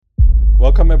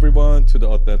Welcome everyone to the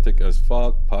Authentic as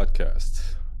Fuck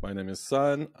podcast. My name is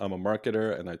Sun. I'm a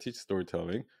marketer and I teach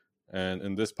storytelling. And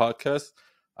in this podcast,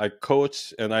 I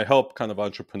coach and I help kind of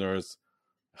entrepreneurs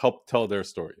help tell their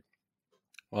story.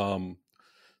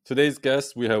 Today's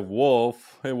guest, we have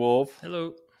Wolf. Hey, Wolf.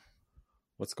 Hello.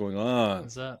 What's going on?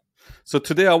 What's up? So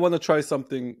today I want to try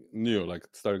something new, like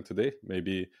starting today.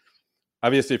 Maybe,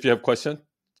 obviously, if you have questions,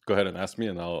 go ahead and ask me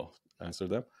and I'll answer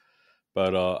them.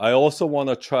 But I also want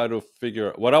to try to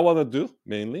figure what I want to do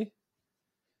mainly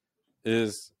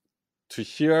is to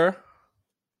hear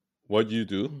what you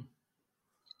do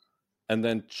and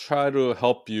then try to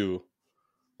help you,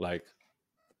 like,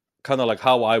 kind of like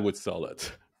how I would sell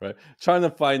it, right? Trying to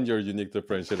find your unique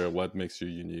differentiator, what makes you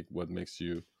unique, what makes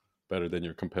you better than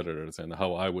your competitors, and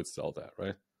how I would sell that,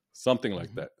 right? Something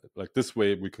like that. Like this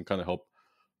way we can kind of help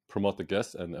promote the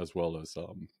guests and as well as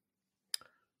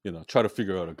try to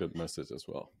figure out a good message as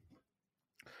well.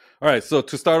 All right, so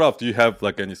to start off, do you have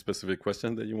like any specific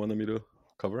question that you wanted me to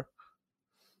cover?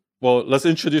 Well, let's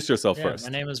introduce yourself first.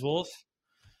 My name is Wolf.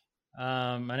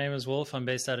 I'm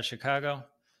based out of Chicago,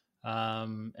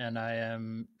 and I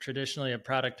am traditionally a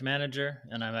product manager,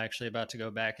 and I'm actually about to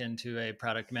go back into a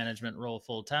product management role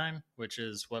full time, which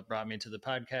is what brought me to the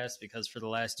podcast, because for the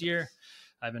last year,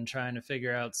 I've been trying to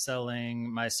figure out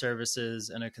selling my services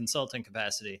in a consulting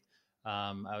capacity.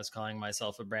 I was calling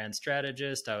myself a brand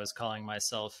strategist. I was calling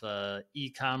myself a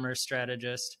e-commerce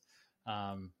strategist.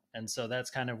 And so that's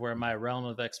kind of where my realm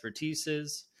of expertise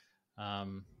is.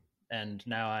 And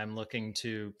now I'm looking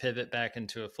to pivot back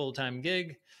into a full-time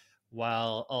gig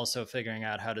while also figuring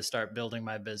out how to start building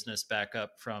my business back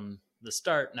up from the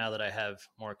start now that I have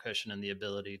more cushion and the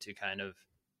ability to kind of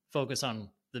focus on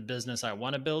the business I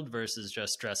want to build versus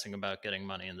just stressing about getting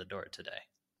money in the door today.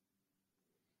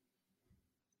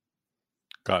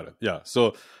 Got it. Yeah.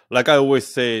 So like I always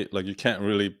say, like you can't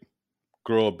really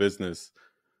grow a business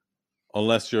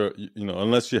unless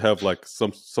unless you have like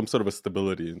some sort of a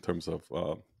stability in terms of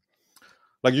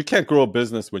like you can't grow a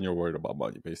business when you're worried about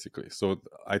money, basically. So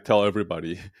I tell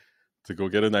everybody to go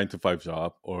get a 9-to-5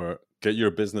 job or get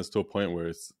your business to a point where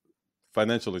it's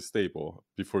financially stable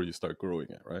before you start growing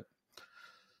it, right?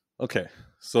 Okay.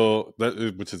 So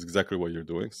which is exactly what you're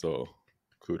doing. So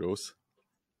kudos.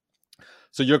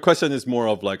 So your question is more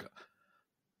of like,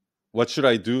 what should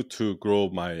I do to grow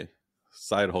my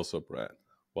side hustle brand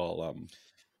while I'm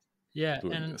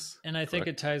doing this? And I think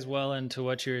it ties well into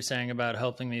what you were saying about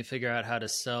helping me figure out how to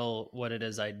sell what it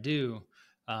is I do,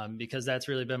 because that's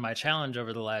really been my challenge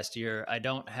over the last year. I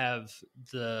don't have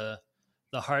the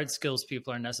hard skills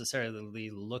people are necessarily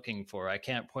looking for. I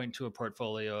can't point to a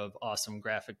portfolio of awesome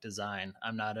graphic design.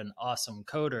 I'm not an awesome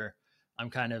coder. I'm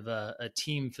kind of a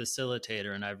team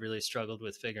facilitator, and I've really struggled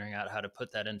with figuring out how to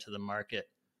put that into the market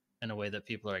in a way that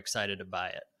people are excited to buy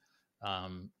it.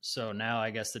 So now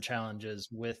I guess the challenge is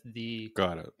with the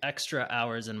extra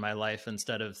hours in my life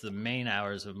instead of the main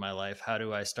hours of my life, how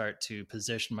do I start to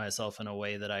position myself in a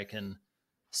way that I can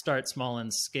start small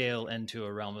and scale into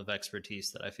a realm of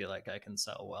expertise that I feel like I can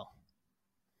sell well?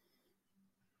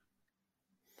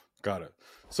 Got it.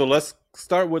 So let's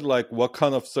start with like what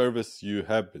kind of service you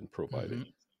have been providing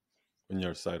in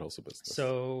your side hustle business.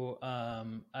 So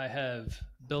I have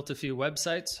built a few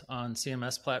websites on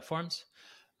CMS platforms.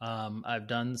 I've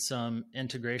done some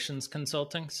integrations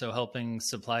consulting, so helping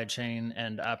supply chain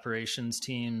and operations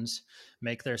teams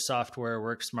make their software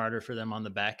work smarter for them on the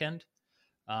back end.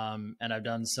 And I've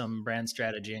done some brand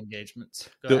strategy engagements.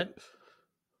 Go ahead.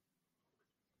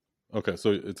 Okay,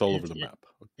 so it's all over the map.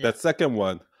 Yeah. That second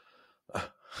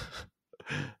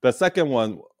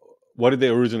one, what did they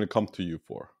originally come to you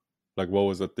for? Like, what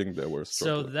was the thing that were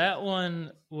struggling? So that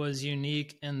one was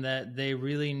unique in that they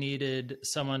really needed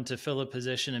someone to fill a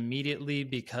position immediately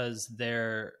because they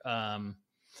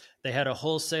had a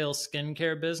wholesale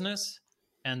skincare business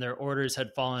and their orders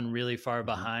had fallen really far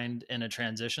behind in a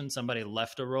transition. Somebody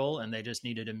left a role and they just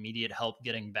needed immediate help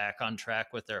getting back on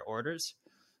track with their orders.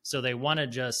 So they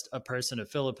wanted just a person to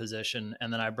fill a position.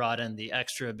 And then I brought in the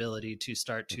extra ability to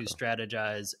start to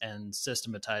strategize and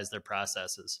systematize their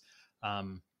processes,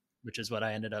 which is what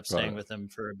I ended up staying with them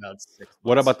for about 6 months.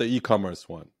 What about the e-commerce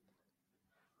one?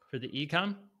 For the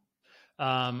e-com?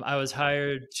 I was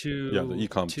hired to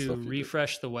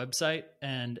refresh the website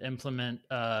and implement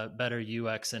better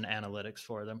UX and analytics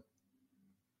for them.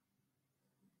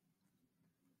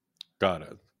 Got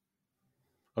it.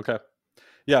 Okay.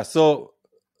 Yeah. So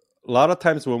a lot of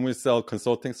times when we sell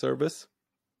consulting service,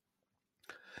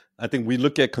 I think we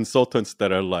look at consultants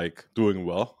that are like doing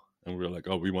well and we're like,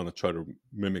 oh, we want to try to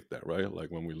mimic that, right?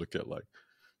 Like when we look at like,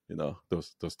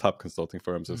 those top consulting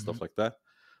firms and stuff like that.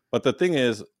 But the thing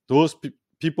is, those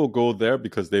people go there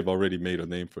because they've already made a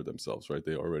name for themselves, right?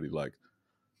 They already like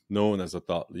known as a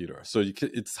thought leader. So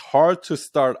it's hard to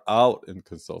start out in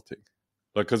consulting,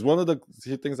 like, because one of the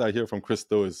things I hear from Chris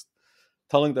Do is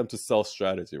telling them to sell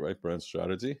strategy, right? Brand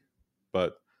strategy.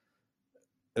 But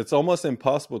it's almost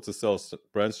impossible to sell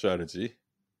brand strategy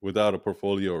without a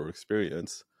portfolio or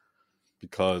experience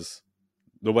because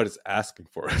nobody's asking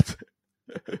for it.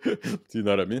 Do you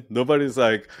know what I mean? Nobody's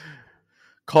like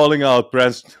calling out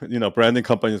branding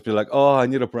companies, be like, oh, I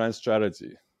need a brand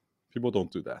strategy. People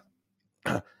don't do that.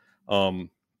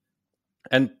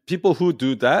 And people who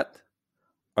do that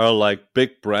are like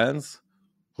big brands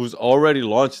who's already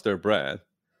launched their brand.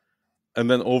 And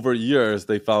then over years,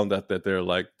 they found that they're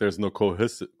like, there's no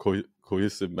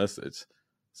cohesive message.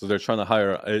 So they're trying to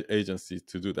hire agencies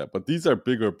to do that. But these are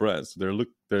bigger brands. So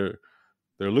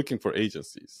they're looking for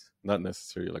agencies, not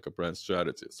necessarily like a brand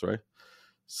strategist, right?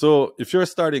 So if you're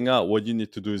starting out, what you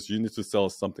need to do is you need to sell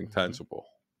something tangible,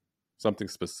 something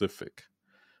specific,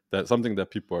 something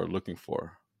that people are looking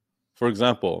for. For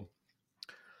example,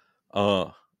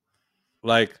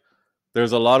 like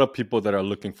there's a lot of people that are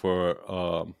looking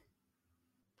for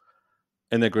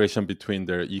integration between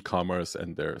their e-commerce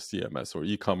and their CMS, or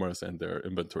e-commerce and their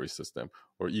inventory system,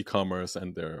 or e-commerce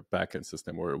and their backend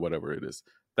system, or whatever it is.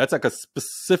 That's like a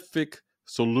specific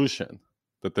solution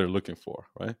that they're looking for,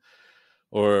 right?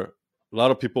 Or a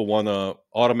lot of people want to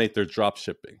automate their drop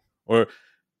shipping, or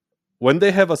when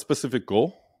they have a specific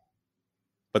goal,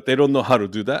 but they don't know how to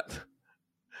do that,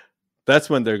 that's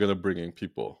when they're going to bring in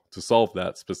people to solve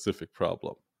that specific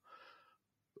problem.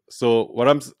 So what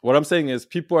I'm saying is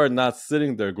people are not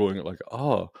sitting there going like,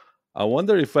 oh, I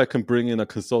wonder if I can bring in a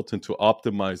consultant to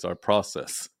optimize our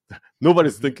process.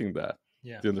 Nobody's thinking that.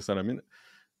 Yeah. Do you understand what I mean?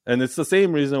 And it's the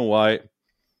same reason why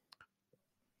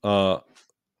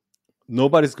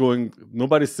nobody's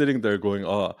sitting there going,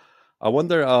 oh, I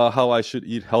wonder how I should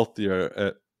eat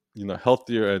healthier,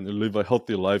 healthier and live a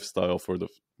healthy lifestyle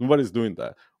nobody's doing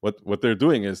that. What they're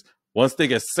doing is once they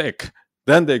get sick,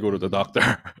 then they go to the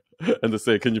doctor and they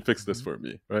say, can you fix this for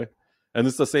me, right? And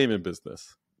it's the same in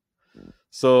business.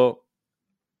 So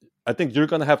I think you're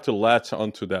going to have to latch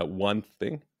onto that one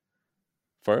thing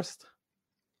first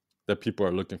that people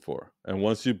are looking for. And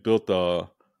once you build a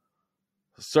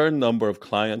certain number of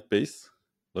client base,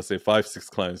 let's say 5-6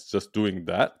 clients just doing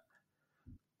that,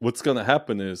 what's going to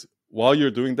happen is while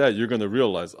you're doing that, you're going to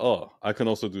realize, oh, I can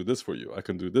also do this for you. I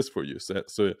can do this for you. So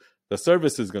the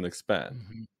service is going to expand.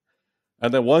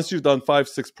 And then once you've done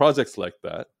 5-6 projects like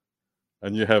that,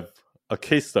 and you have a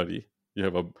case study, you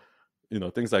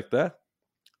have things like that,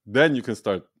 then you can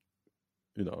start,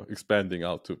 expanding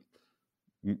out to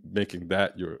making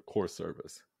that your core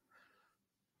service.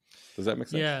 Does that make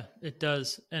sense? Yeah, it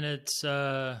does. And it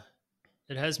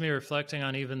has me reflecting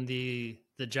on even the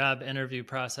job interview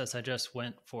process I just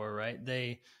went for, right?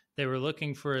 They were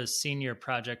looking for a senior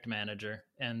project manager,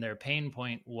 and their pain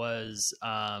point was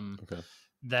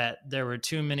that there were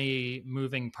too many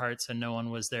moving parts and no one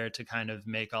was there to kind of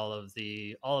make all of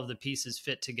the pieces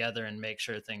fit together and make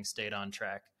sure things stayed on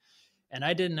track. And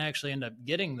I didn't actually end up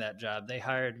getting that job. They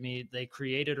hired me. They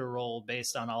created a role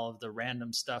based on all of the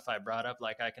random stuff I brought up,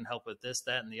 like I can help with this,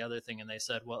 that, and the other thing. And they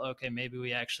said, well, okay, maybe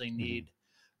we actually need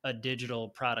a digital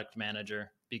product manager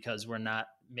because we're not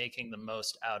making the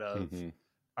most out of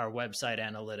our website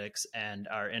analytics and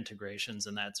our integrations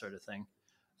and that sort of thing.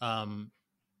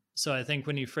 So I think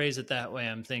when you phrase it that way,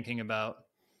 I'm thinking about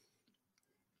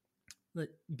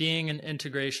being an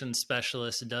integration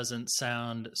specialist doesn't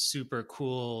sound super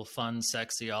cool, fun,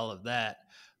 sexy, all of that,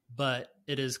 but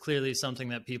it is clearly something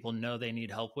that people know they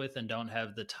need help with and don't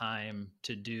have the time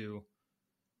to do.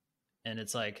 And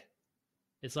it's like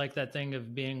that thing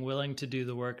of being willing to do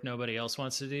the work nobody else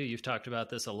wants to do. You've talked about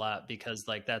this a lot because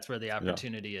that's where the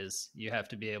opportunity is. You have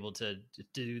to be able to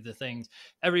do the things.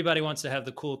 Everybody wants to have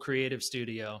the cool creative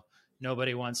studio.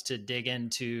 Nobody wants to dig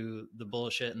into the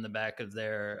bullshit in the back of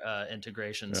their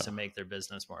integrations to make their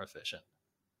business more efficient.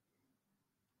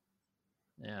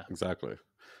 Yeah, exactly.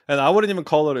 And I wouldn't even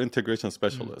call it an integration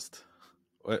specialist.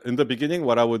 In the beginning,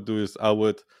 what I would do is I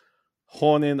would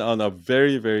hone in on a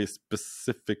very, very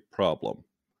specific problem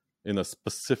in a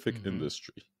specific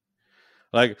industry.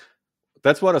 Like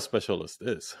that's what a specialist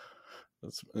is.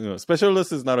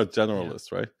 Specialist is not a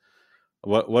generalist, right?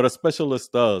 What a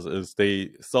specialist does is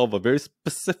they solve a very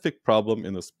specific problem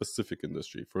in a specific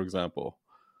industry. For example,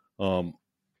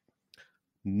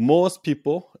 most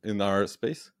people in our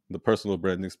space, the personal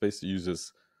branding space,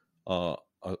 uses a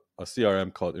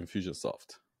CRM called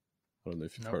Infusionsoft. I don't know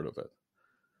if you've heard of it.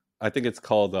 I think it's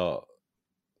called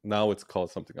now it's called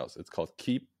something else. It's called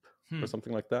Keep or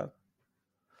something like that.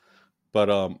 But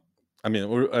I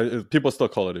mean, people still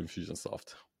call it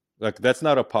Infusionsoft. Like that's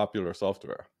not a popular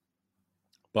software,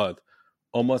 but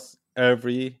almost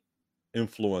every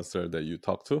influencer that you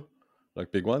talk to,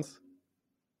 like big ones,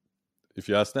 if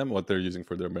you ask them what they're using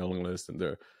for their mailing list and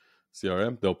their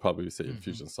CRM, they'll probably say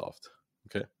Infusionsoft.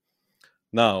 Okay.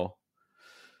 Now,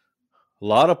 a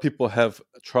lot of people have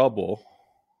trouble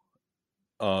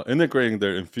integrating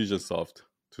their Infusionsoft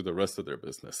to the rest of their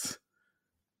business.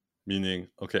 Meaning,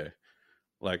 okay,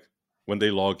 like when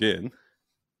they log in,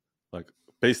 like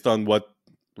based on what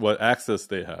access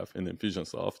they have in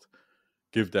Infusionsoft,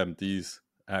 give them these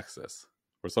access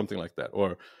or something like that.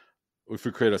 Or if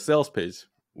we create a sales page,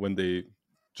 when they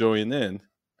join in,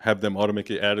 have them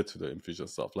automatically added to the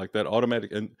Infusionsoft, like that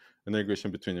automatic integration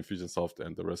between Infusionsoft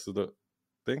and the rest of the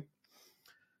thing.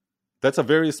 That's a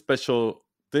very special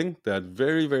thing that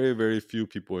very, very, very few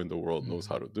people in the world knows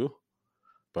how to do.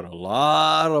 But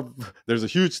there's a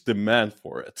huge demand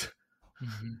for it,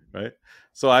 right?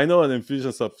 So I know an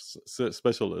Infusionsoft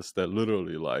specialist that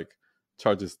literally like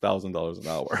charges $1,000 an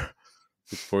hour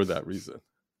for that reason.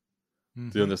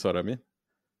 Do you understand what I mean?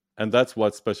 And that's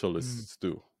what specialists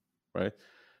do, right?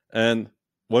 And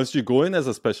once you go in as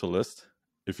a specialist,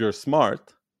 if you're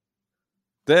smart,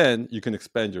 then you can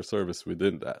expand your service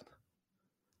within that.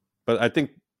 But I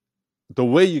think the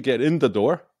way you get in the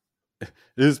door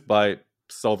is by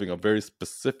solving a very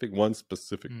specific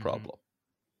problem.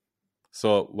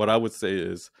 So what I would say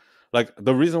is, like,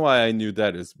 the reason why I knew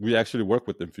that is we actually worked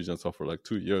with Infusionsoft for like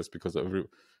 2 years because it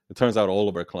turns out all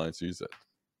of our clients use it.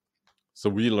 So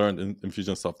we learned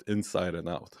Infusionsoft inside and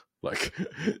out. Like,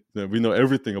 we know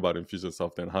everything about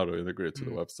Infusionsoft and how to integrate it to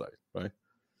the website, right?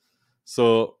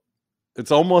 So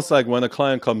it's almost like when a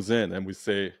client comes in and we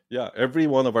say, yeah, every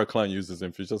one of our clients uses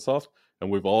Infusionsoft and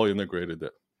we've all integrated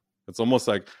it. It's almost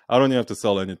like I don't even have to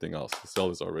sell anything else. The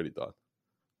sale is already done.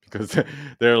 Because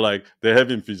they're like, they have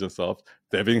Infusionsoft,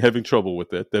 they've been having trouble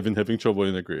with it, they've been having trouble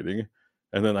integrating.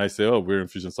 And then I say, oh, we're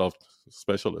Infusionsoft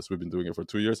specialists. We've been doing it for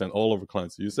 2 years and all of our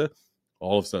clients use it.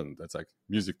 All of a sudden, that's like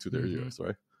music to their ears,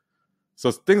 right?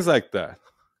 So things like that.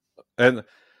 And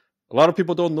a lot of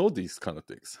people don't know these kind of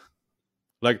things.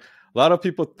 Like, a lot of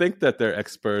people think that they're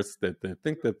experts, that they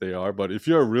think that they are. But if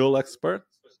you're a real expert,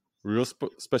 real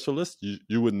specialist,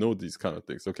 you would know these kind of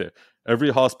things. Okay, every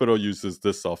hospital uses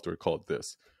this software called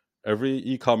this. Every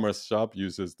e-commerce shop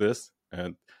uses this.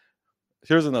 And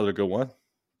here's another good one.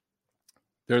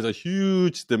 There's a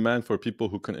huge demand for people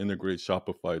who can integrate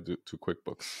Shopify to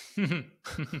QuickBooks.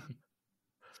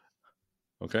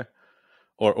 Okay?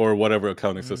 Or whatever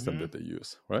accounting system that they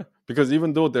use, right? Because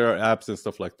even though there are apps and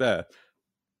stuff like that,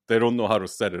 they don't know how to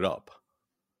set it up.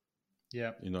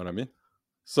 Yeah. You know what I mean?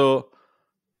 So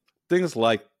things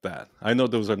like that. I know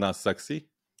those are not sexy,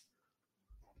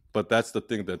 but that's the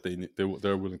thing that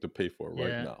they're willing to pay for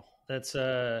right now. That's you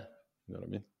know what I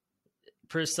mean?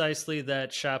 Precisely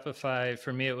that. Shopify,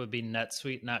 for me, it would be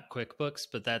NetSuite, not QuickBooks,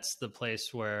 but that's the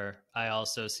place where I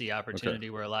also see opportunity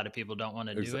where a lot of people don't want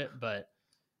to do it, but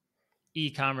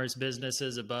e-commerce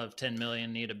businesses above 10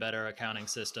 million need a better accounting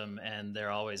system, and they're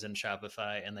always in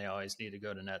Shopify and they always need to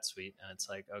go to NetSuite. And it's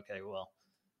like, okay, well,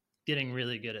 getting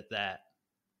really good at that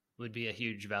would be a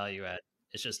huge value add.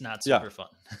 It's just not super fun.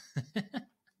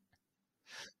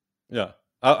 Yeah.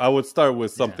 I would start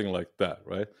with something like that,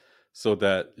 right? So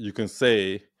that you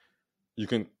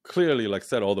can clearly like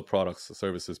set all the products and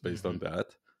services based on that.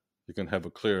 You can have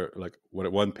a clear, like,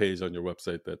 one page on your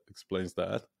website that explains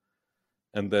that.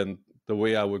 And then the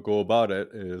way I would go about it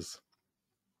is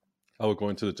I would go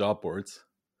into the job boards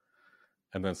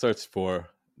and then search for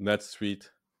NetSuite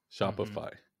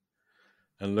Shopify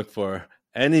and look for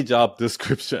any job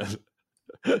description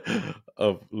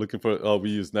of looking for, oh,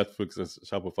 we use Netflix as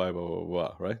Shopify, blah, blah,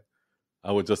 blah, right?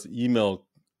 I would just email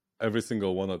every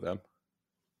single one of them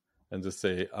and just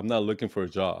say, I'm not looking for a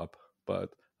job,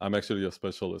 but I'm actually a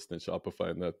specialist in Shopify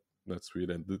and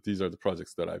NetSuite, and these are the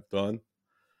projects that I've done.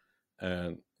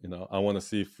 And, I want to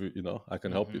see if, I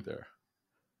can help you there.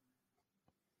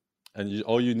 And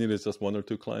all you need is just 1 or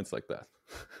 2 clients like that.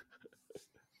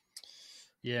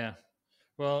 Yeah.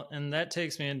 Well, and that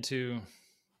takes me into,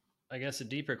 I guess, a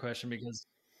deeper question, because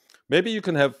maybe you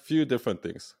can have a few different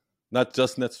things, not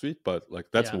just NetSuite, but like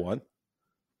that's one.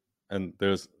 And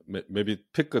there's maybe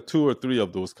pick 2 or 3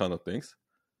 of those kind of things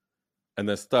and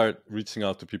then start reaching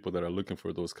out to people that are looking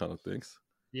for those kind of things.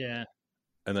 Yeah.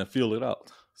 And then feel it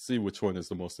out. See which one is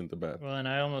the most in demand. Well, and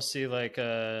I almost see like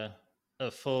a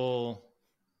full,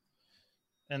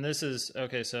 and this is,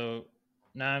 okay, so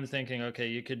now I'm thinking, okay,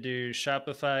 you could do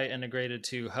Shopify integrated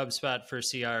to HubSpot for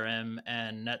CRM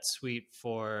and NetSuite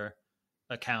for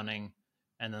accounting,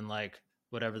 and then like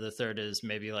whatever the third is,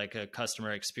 maybe like a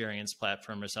customer experience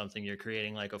platform or something. You're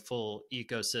creating like a full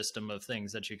ecosystem of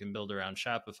things that you can build around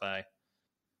Shopify.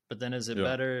 But then is it Yeah.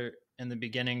 better in the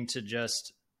beginning to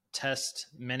just test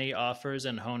many offers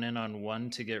and hone in on one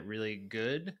to get really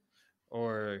good,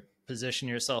 or position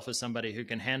yourself as somebody who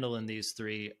can handle in these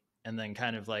three, and then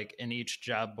kind of like in each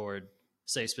job board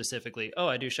say specifically, oh,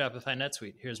 I do Shopify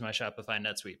NetSuite. Here's my Shopify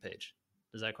NetSuite page.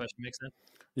 Does that question make sense?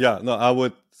 Yeah, no, I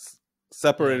would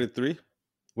separate Yeah. it three.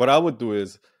 What I would do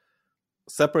is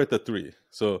separate the three.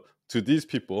 So to these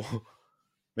people,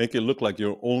 make it look like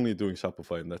you're only doing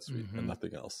Shopify and NetSuite and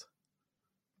nothing else.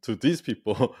 To these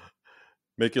people,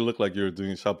 make it look like you're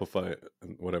doing Shopify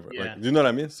and whatever. Yeah. Like, do you know what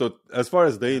I mean? So as far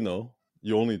as they know,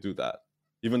 you only do that,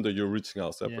 even though you're reaching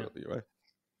out separately, right?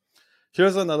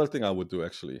 Here's another thing I would do,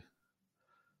 actually.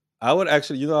 I would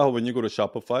actually, you know how when you go to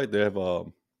Shopify, they have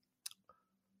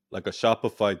like a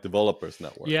Shopify developers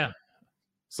network. Yeah.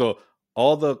 So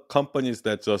all the companies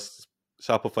that just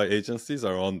Shopify agencies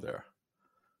are on there.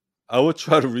 I would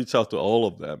try to reach out to all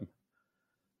of them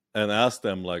and ask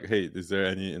them, like, hey, is there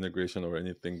any integration or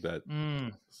anything that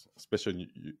especially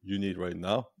you need right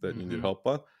now that you need help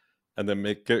on? And then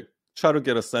try to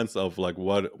get a sense of like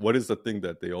what is the thing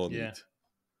that they all need.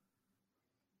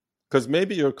 Because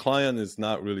maybe your client is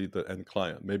not really the end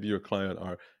client. Maybe your client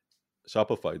are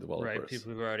Shopify developers. Right,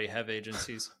 people who already have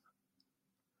agencies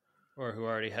or who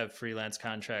already have freelance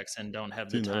contracts and don't have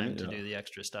the time to do the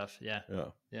extra stuff. Yeah.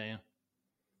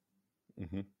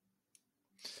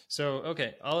 So,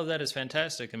 okay, all of that is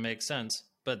fantastic and makes sense.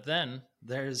 But then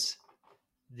there's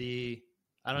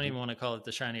I don't even want to call it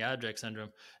the shiny object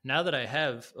syndrome. Now that I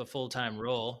have a full-time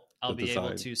role, I'll be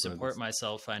able to support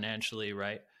myself financially,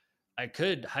 right? I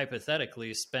could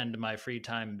hypothetically spend my free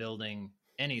time building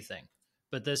anything,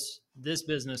 but this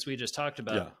business we just talked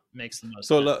about makes the most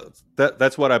sense. So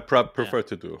that's what I prefer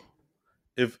to do.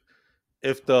 If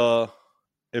the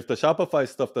Shopify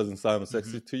stuff doesn't sound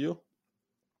sexy to you,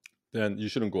 then you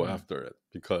shouldn't go after it,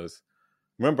 because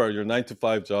remember, your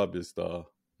 9-to-5 job is the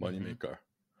moneymaker.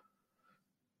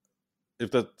 If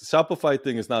the Shopify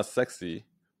thing is not sexy,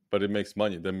 but it makes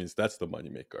money, that means that's the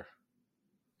moneymaker.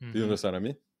 Do you understand what I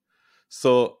mean?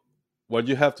 So what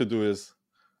you have to do is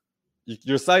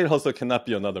your side hustle cannot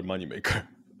be another moneymaker.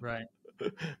 Right.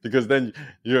 Because then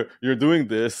you're doing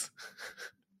this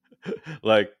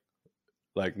like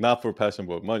not for passion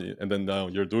but money, and then now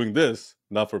you're doing this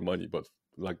not for money but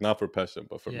like not for passion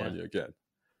but for money again.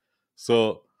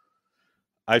 So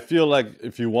I feel like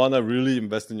if you want to really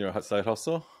invest in your side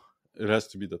hustle, it has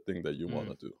to be the thing that you want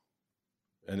to do.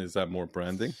 And is that more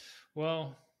branding?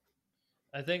 Well,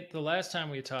 I think the last time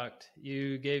we talked,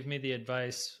 you gave me the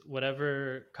advice,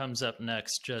 whatever comes up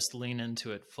next, just lean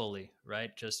into it fully,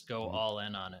 right? Just go all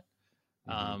in on it.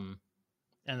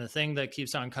 And the thing that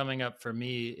keeps on coming up for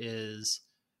me is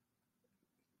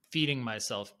feeding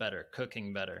myself better,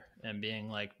 cooking better, and being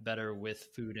like better with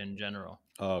food in general.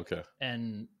 Oh, okay.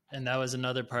 And that was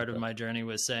another part of my journey,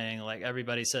 was saying, like,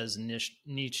 everybody says niche,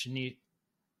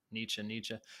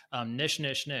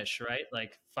 right?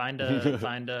 Like find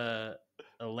a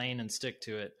lane and stick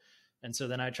to it. And so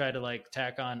then I try to like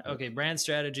tack on, okay, brand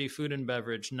strategy, food and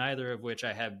beverage, neither of which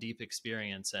I have deep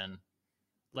experience in.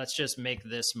 Let's just make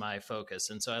this my focus.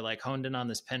 And so I like honed in on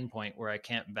this pinpoint where I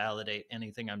can't validate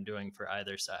anything I'm doing for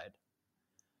either side.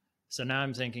 So now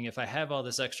I'm thinking, if I have all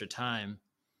this extra time,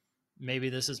 maybe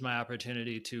this is my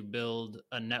opportunity to build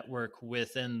a network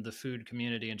within the food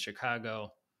community in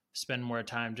Chicago, spend more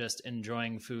time just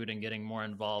enjoying food and getting more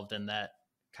involved in that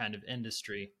kind of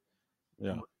industry.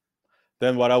 Yeah.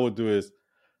 Then what I would do is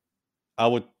I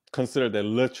would consider that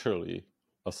literally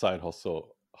a side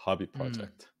hustle hobby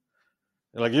project.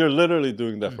 Like you're literally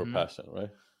doing that for passion, right?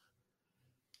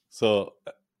 So,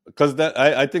 because that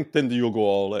I think then you'll go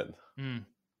all in.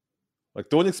 Like,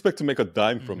 don't expect to make a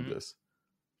dime from this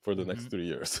for the next 3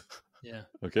 years. Yeah.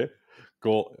 Okay.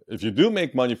 Go. If you do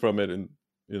make money from it in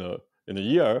a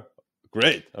year,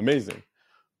 great, amazing.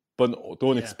 But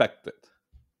don't expect it.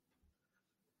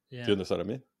 Yeah. Do you understand what I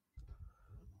mean?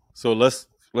 So let's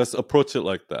approach it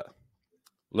like that.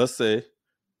 Let's say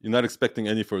you're not expecting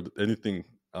anything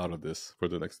out of this for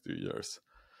the next 3 years.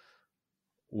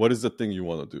 What is the thing you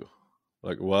want to do?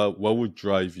 Like, what would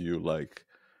drive you, like,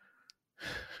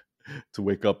 to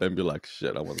wake up and be like,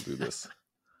 shit, I want to do this?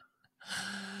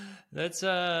 That's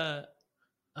oh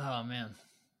man,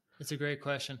 it's a great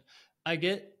question.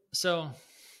 So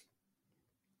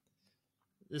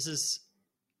this is,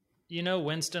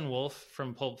 Winston Wolfe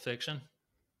from Pulp Fiction,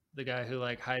 the guy who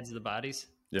like hides the bodies.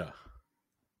 Yeah.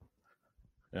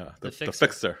 The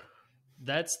fixer.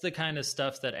 That's the kind of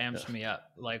stuff that amps me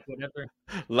up. Like whatever.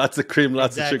 Lots of cream,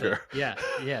 lots of Exactly. sugar.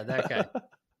 Yeah, that guy.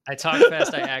 I talk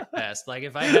fast, I act fast. Like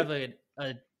if I have a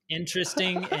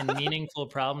interesting and meaningful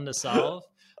problem to solve,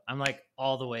 I'm like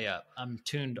all the way up. I'm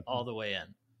tuned all the way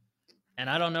in. And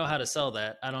I don't know how to sell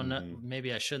that. I don't know.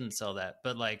 Maybe I shouldn't sell that,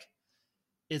 but like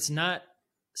it's not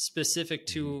specific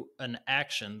to an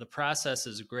action. The process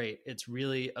is great. It's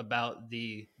really about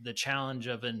the challenge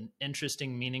of an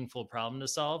interesting, meaningful problem to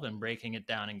solve and breaking it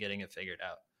down and getting it figured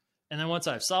out. And then once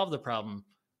I've solved the problem,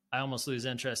 I almost lose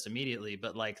interest immediately.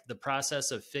 But like the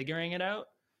process of figuring it out,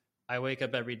 I wake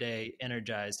up every day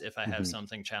energized if I have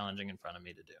something challenging in front of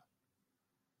me to do.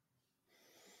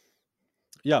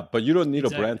 Yeah, but you don't need a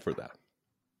brand for that.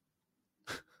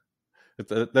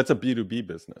 That's a B2B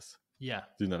business. Yeah.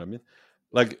 Do you know what I mean?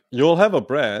 Like you'll have a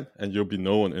brand and you'll be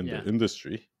known in the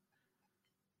industry,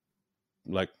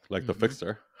 like the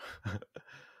Fixer.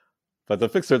 But the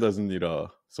Fixer doesn't need a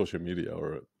social media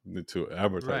or need to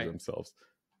advertise themselves.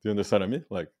 Do you understand what I mean?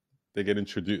 Like they get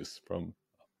introduced from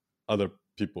other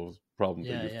people's problems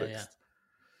that you fixed. Yeah.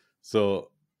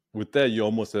 So with that, you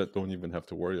almost don't even have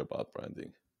to worry about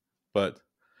branding. But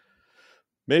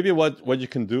maybe what you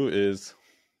can do is,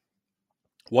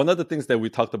 one of the things that we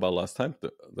talked about last time,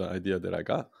 the idea that I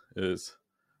got is,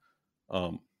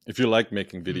 if you like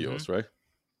making videos, right?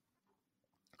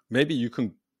 Maybe you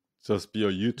can just be a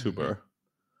YouTuber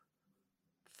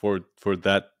for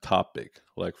that topic.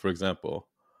 Like, for example,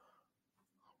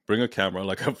 bring a camera,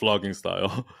 like a vlogging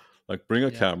style, like bring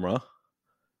a camera.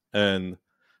 And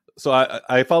so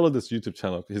I follow this YouTube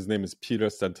channel. His name is Peter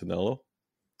Santinello.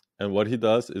 And what he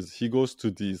does is he goes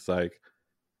to these like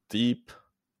deep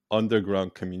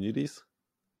underground communities,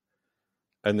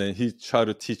 and then he try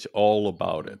to teach all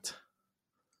about it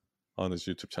on his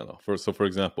YouTube channel. For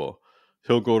example,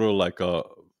 he'll go to like a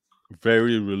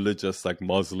very religious like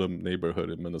Muslim neighborhood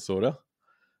in Minnesota,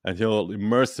 and he'll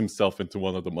immerse himself into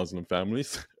one of the Muslim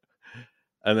families,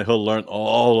 and then he'll learn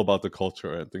all about the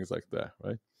culture and things like that,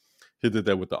 right? He did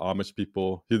that with the Amish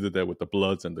people. He did that with the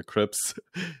Bloods and the Crips.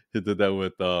 He did that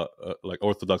with like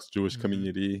Orthodox Jewish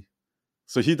community.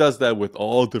 So he does that with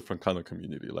all different kind of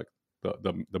community. Like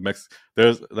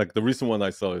there's like the recent one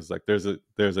I saw is like there's an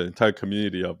entire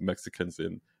community of Mexicans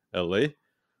in LA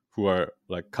who are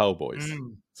like cowboys.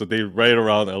 So they ride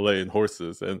around LA in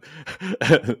horses, and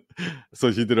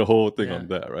so he did a whole thing on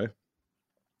that, right?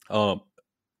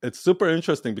 It's super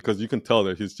interesting because you can tell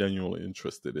that he's genuinely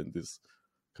interested in these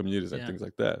communities and things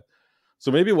like that.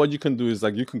 So maybe what you can do is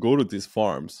like you can go to these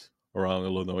farms around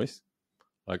Illinois,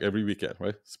 like every weekend,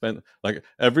 right? Spend like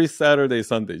every Saturday,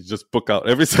 Sunday, just book out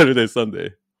every Saturday,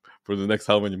 Sunday for the next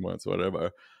how many months,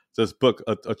 whatever. Just book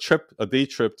a day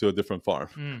trip to a different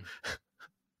farm,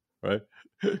 right?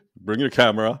 Bring your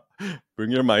camera,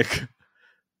 bring your mic,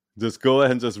 just go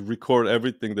ahead and just record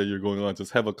everything that you're going on.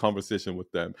 Just have a conversation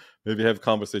with them. Maybe have a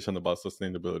conversation about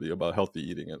sustainability, about healthy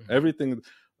eating, and everything.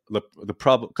 The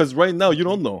problem, because right now you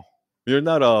don't know. You're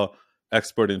not an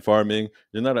expert in farming.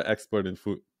 You're not an expert in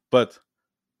food, but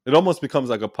it almost becomes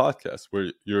like a podcast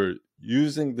where you're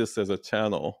using this as a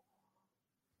channel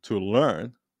to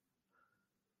learn,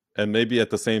 and maybe at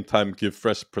the same time give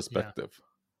fresh perspective.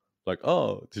 Like,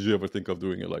 oh, did you ever think of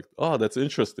doing it? Like, oh, that's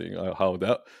interesting. How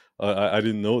that I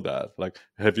didn't know that. Like,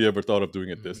 have you ever thought of doing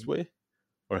it this way,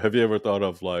 or have you ever thought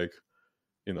of like,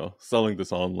 selling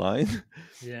this online?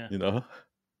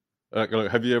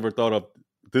 Have you ever thought of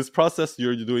this process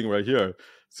you're doing right here?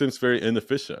 Seems very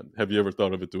inefficient. Have you ever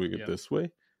thought of it doing it this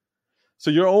way? So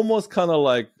you're almost kind of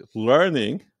like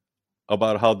learning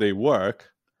about how they work,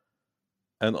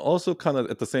 and also kind of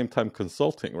at the same time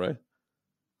consulting, right?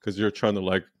 Because you're trying to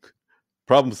like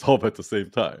problem solve at the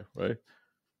same time, right?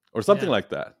 Or something like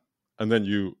that. And then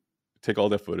you take all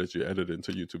that footage, you edit it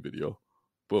into YouTube video.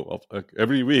 Boom. Like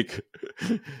every week,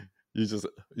 you just,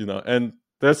 and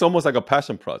that's almost like a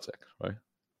passion project, right?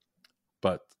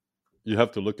 But you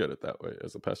have to look at it that way,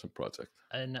 as a passion project.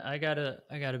 And I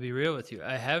gotta be real with you.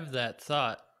 I have that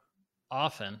thought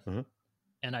often,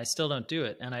 and I still don't do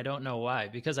it, and I don't know why.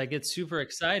 Because I get super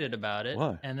excited about it,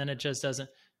 and then it just doesn't.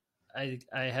 I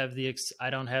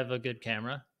don't have a good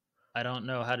camera. I don't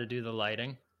know how to do the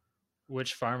lighting.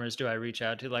 Which farmers do I reach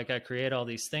out to? Like, I create all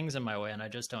these things in my way, and I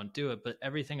just don't do it. But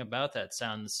everything about that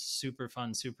sounds super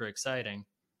fun, super exciting.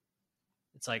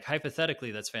 It's like,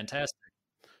 hypothetically, that's fantastic.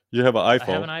 You have an iPhone.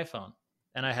 I have an iPhone,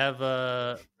 and I have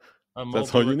a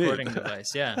mobile recording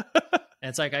device. Yeah, and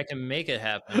it's like I can make it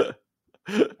happen.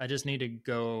 I just need to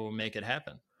go make it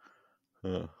happen.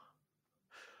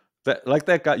 That guy,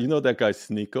 that guy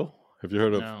Sneako? Have you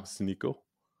heard of Sneako?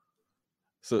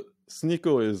 So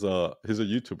Sneako is he's a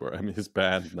YouTuber. I mean, he's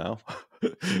banned now,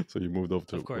 So you moved over Of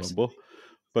to course. Rumble.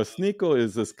 But Sneeko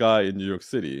is this guy in New York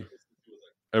City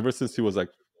ever since he was like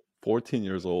 14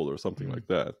 years old or something Mm. like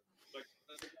that.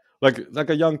 Like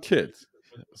a young kid.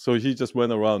 So he just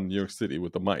went around New York City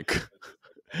with a mic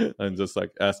and just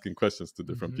like asking questions to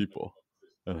different Mhm. people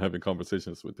and having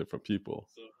conversations with different people.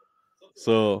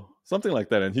 So something like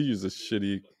that. And he uses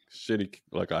shitty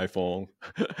like iPhone.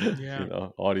 Yeah.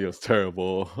 Audio's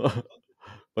terrible.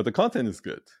 But the content is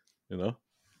good,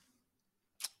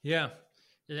 Yeah.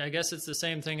 I guess it's the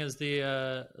same thing as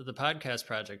the podcast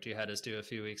project you had us do a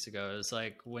few weeks ago. It's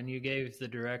like when you gave the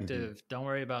directive, don't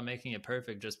worry about making it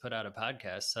perfect, just put out a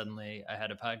podcast. Suddenly I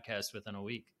had a podcast within a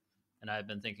week. And I've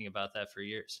been thinking about that for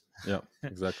years. Yeah,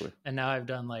 exactly. And now I've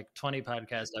done like 20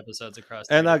 podcast episodes across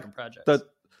And 3 different projects.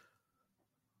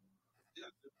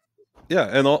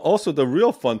 And also the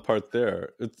real fun part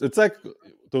there, it's like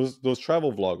those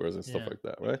travel vloggers and stuff like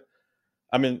that, right?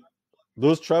 I mean,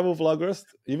 those travel vloggers,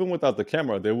 even without the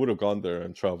camera, they would have gone there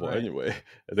and traveled anyway.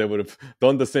 They would have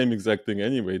done the same exact thing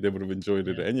anyway. They would have enjoyed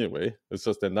it anyway. It's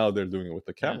just that now they're doing it with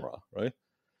the camera, right?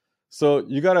 So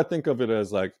you got to think of it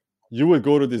as like you would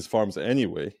go to these farms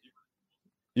anyway,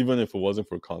 even if it wasn't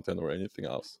for content or anything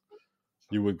else.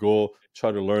 You would go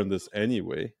try to learn this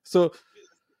anyway. So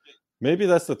maybe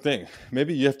that's the thing.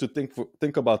 Maybe you have to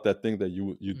think about that thing that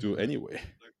you do anyway.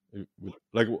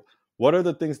 Like, what are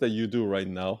the things that you do right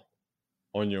now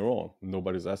on your own?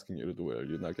 Nobody's asking you to do it, or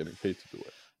you're not getting paid to do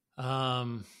it.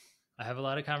 I have a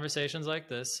lot of conversations like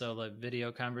this, so like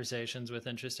video conversations with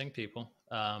interesting people,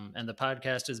 and the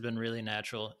podcast has been really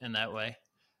natural in that way.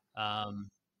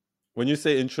 When you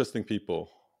say interesting people,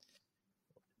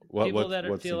 people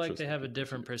that feel like they have a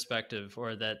different perspective,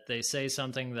 or that they say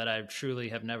something that I truly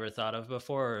have never thought of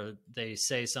before, or they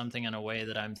say something in a way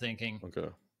that I'm thinking, okay,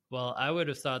 well, I would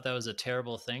have thought that was a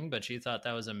terrible thing, but you thought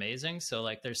that was amazing. So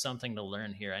like there's something to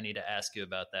learn here. I need to ask you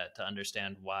about that to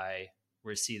understand why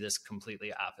we see this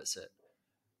completely opposite.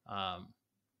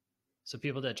 So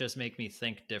people that just make me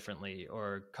think differently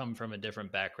or come from a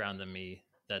different background than me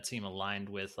that seem aligned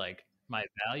with like my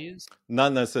values.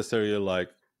 Not necessarily like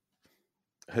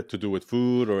had to do with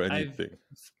food or anything.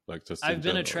 I've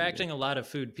been attracting a lot of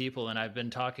food people, and I've been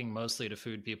talking mostly to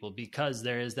food people because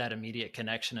there is that immediate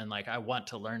connection, and like I want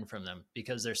to learn from them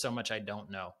because there's so much I don't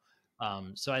know.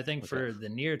 So I think for the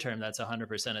near term, that's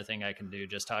 100% a thing I can do.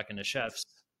 Just talking to chefs.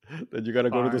 Then you got to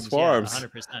go to those farms.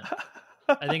 100%.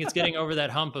 I think it's getting over that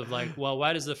hump of like, well,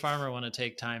 why does the farmer want to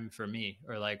take time for me?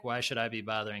 Or like, why should I be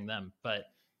bothering them? But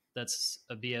that's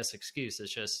a BS excuse.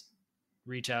 It's just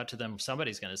reach out to them.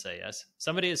 Somebody's going to say yes.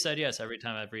 Somebody has said yes every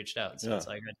time I've reached out. So it's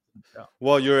like,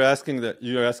 well, you're asking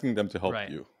them to help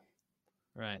you.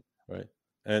 Right.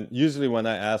 And usually when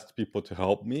I ask people to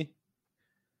help me,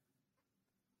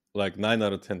 like 9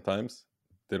 out of 10 times,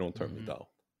 they don't turn me down.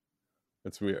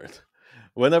 It's weird.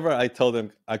 Whenever I tell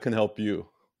them I can help you,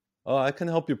 I can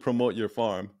help you promote your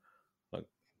farm. Like,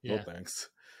 no thanks.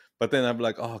 But then I'm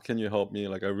like, can you help me?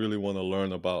 Like, I really want to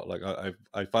learn about, like,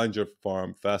 I find your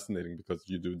farm fascinating because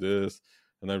you do this,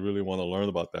 and I really want to learn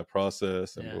about that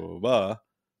process and blah, blah, blah.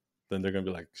 Then they're going to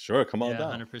be like, sure, come on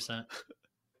down.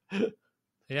 100%.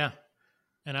 Yeah.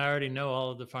 And I already know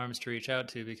all of the farms to reach out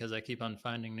to because I keep on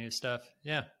finding new stuff.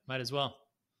 Yeah, might as well.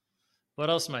 What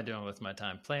else am I doing with my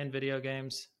time? Playing video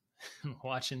games,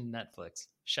 watching Netflix,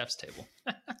 Chef's Table.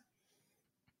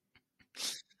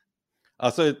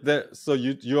 So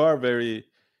you are very,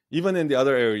 even in the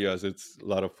other areas, it's a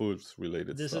lot of foods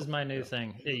related. This stuff. is my new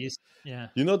thing. You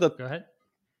know that. Go ahead.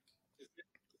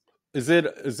 Is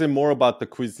it more about the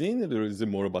cuisine, or is it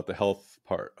more about the health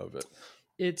part of it?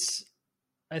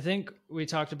 I think we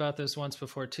talked about this once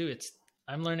before too.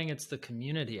 I'm learning it's the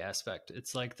community aspect.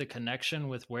 It's like the connection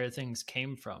with where things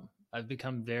came from. I've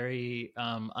become very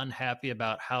unhappy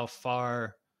about how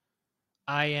far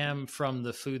I am from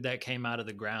the food that came out of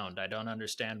the ground. I don't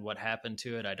understand what happened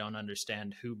to it. I don't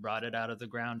understand who brought it out of the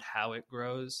ground, how it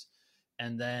grows.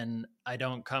 And then I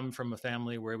don't come from a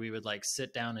family where we would like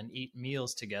sit down and eat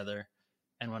meals together.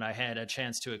 And when I had a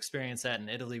chance to experience that in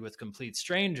Italy with complete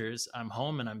strangers, I'm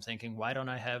home and I'm thinking, why don't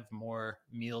I have more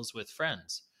meals with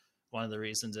friends? One of the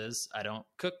reasons is I don't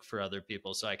cook for other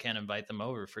people, so I can't invite them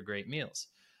over for great meals.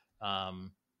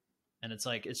 And it's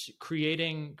like, it's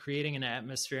creating an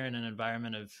atmosphere and an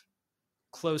environment of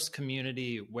close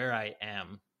community where I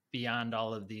am beyond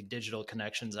all of the digital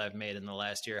connections I've made in the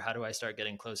last year. How do I start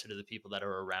getting closer to the people that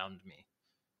are around me?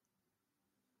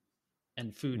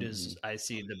 And food is, I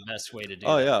see, the best way to do that.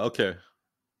 Oh, yeah. Okay.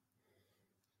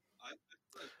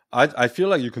 I feel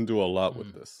like you can do a lot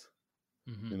with this.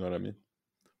 You know what I mean?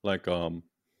 Like,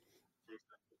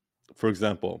 for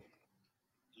example,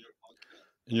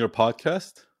 in your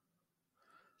podcast,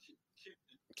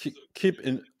 keep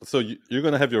in. So you're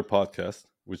gonna have your podcast,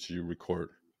 which you record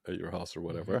at your house or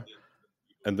whatever,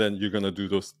 and then you're gonna do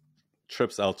those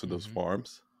trips out to those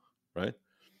farms, right?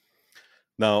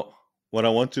 Now, what I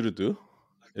want you to do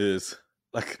is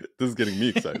like this is getting me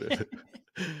excited.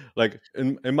 Like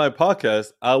in my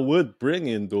podcast, I would bring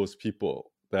in those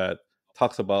people that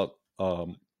talks about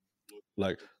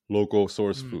like local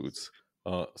source foods,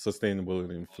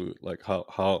 sustainability in food, like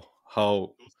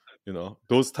how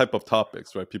those type of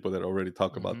topics, right? People that already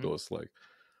talk about those, like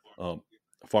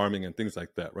farming and things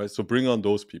like that, right? So bring on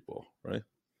those people, right?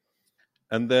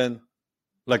 And then,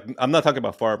 like, I'm not talking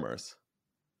about farmers,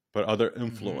 but other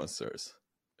influencers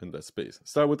in that space.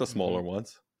 Start with the smaller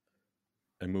ones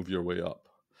and move your way up.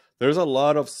 There's a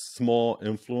lot of small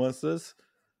influences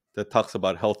that talks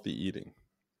about healthy eating.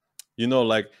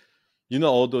 Like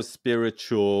all those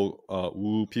spiritual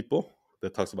woo people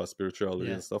that talks about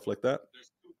spirituality and stuff like that.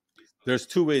 There's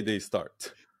two ways they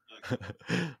start.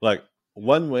 Like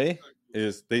one way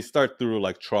is they start through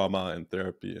like trauma and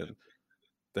therapy and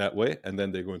that way, and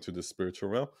then they go into the spiritual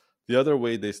realm. The other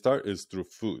way they start is through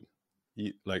food.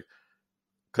 Eat like,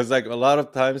 because like a lot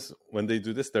of times when they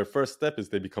do this, their first step is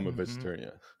they become a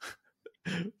vegetarian.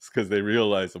 It's because they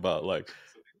realize about like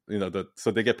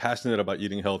so they get passionate about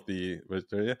eating healthy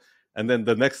vegetarian, and then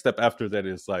the next step after that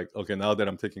is like, okay, now that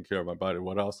I'm taking care of my body,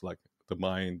 what else? Like the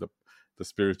mind, the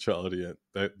spirituality, and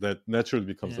that naturally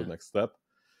becomes the next step.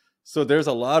 So there's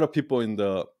a lot of people in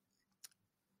the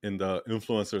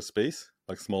influencer space,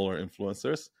 like smaller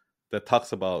influencers, that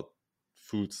talks about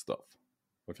food stuff.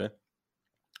 Okay,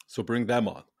 so bring them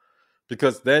on,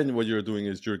 because then what you're doing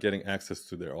is you're getting access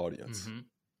to their audience.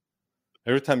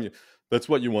 Every time that's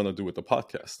what you want to do with the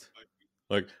podcast.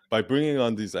 Like by bringing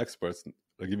on these experts,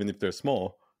 like even if they're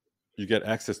small, you get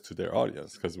access to their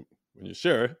audience, because when you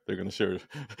share, they're gonna share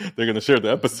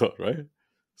the episode, right?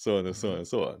 So on and so on and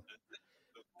so on.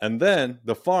 And then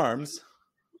the farms,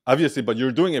 obviously, but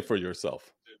you're doing it for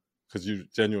yourself because you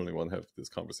genuinely want to have this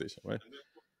conversation, right?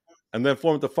 And then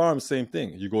for the farm, same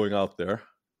thing. You're going out there,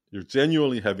 you're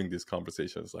genuinely having these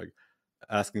conversations, like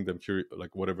asking them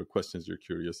like whatever questions you're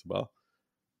curious about,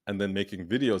 and then making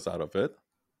videos out of it.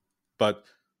 But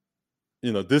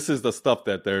this is the stuff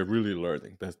that they're really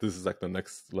learning. This is like the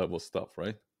next level stuff,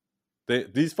 right?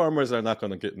 These farmers are not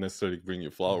going to get necessarily bring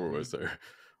you followers or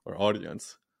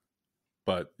audience,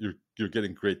 but you're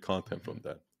getting great content from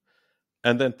that.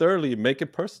 And then thirdly, make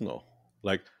it personal.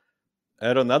 Like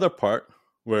add another part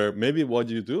where maybe what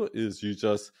you do is you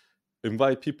just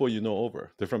invite people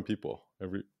over, different people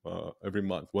every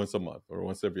month, once a month or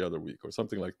once every other week or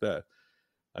something like that,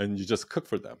 and you just cook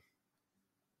for them.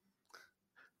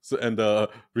 So and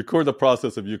record the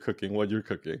process of you cooking, what you're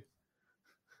cooking,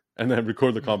 and then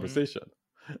record the conversation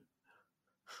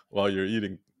while you're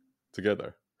eating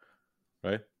together,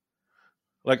 right?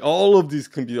 Like all of these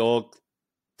can be all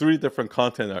 3 different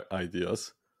content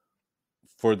ideas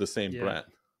for the same brand,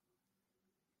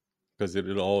 because it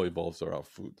all evolves around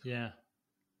food. Yeah,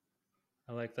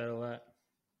 I like that a lot.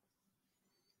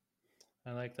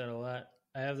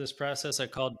 I have this process I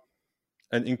called,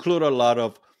 and include a lot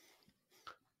of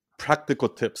practical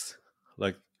tips,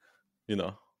 like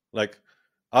like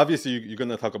obviously you're going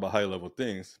to talk about high level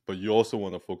things, but you also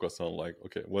want to focus on like,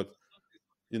 okay,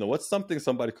 what's something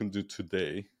somebody can do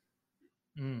today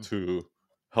to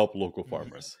help local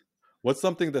farmers? What's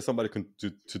something that somebody can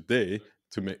do today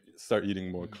to start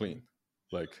eating more clean?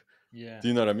 Like, do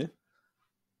you know what I mean?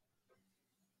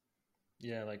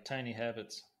 Yeah, like tiny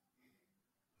habits.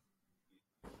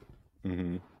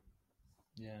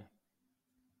 Yeah.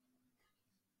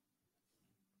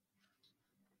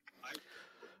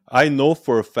 I know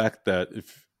for a fact that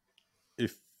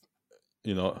if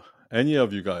any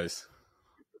of you guys,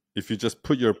 if you just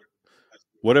put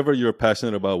whatever you're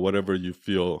passionate about, whatever you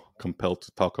feel compelled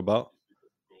to talk about,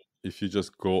 if you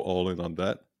just go all in on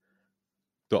that,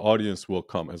 the audience will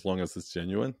come, as long as it's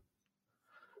genuine.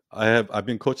 I've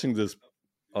been coaching this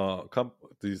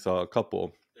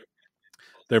couple.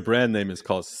 Their brand name is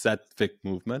called Satvic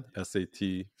Movement,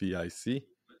 SATVIC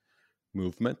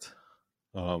Movement.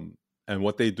 And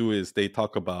what they do is they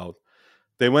talk about,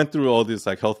 they went through all these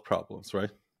like health problems,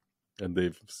 right? And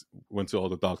they've went to all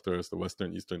the doctors, the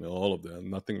Western, Eastern, and all of them.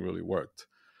 Nothing really worked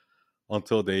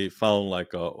until they found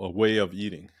like a way of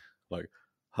eating, like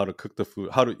how to cook the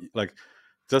food, how to like,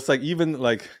 just like even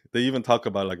like they even talk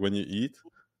about like when you eat,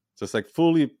 just like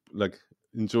fully like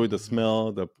enjoy the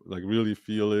smell, the like really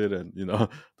feel it, and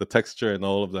the texture and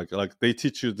all of that. Like they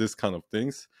teach you this kind of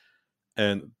things,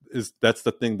 and that's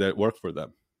the thing that worked for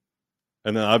them.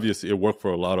 And then obviously it worked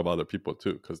for a lot of other people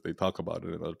too, because they talk about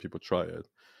it and other people try it,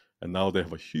 and now they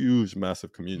have a huge,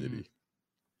 massive community.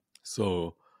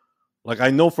 So, like,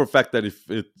 I know for a fact that if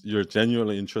you're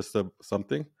genuinely interested in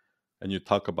something and you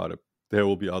talk about it, there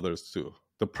will be others too.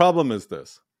 The problem is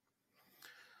this.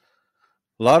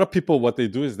 A lot of people, what they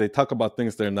do is they talk about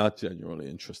things they're not genuinely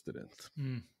interested in.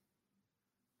 Mm.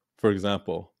 For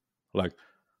example, like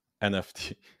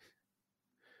NFT.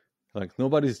 Like,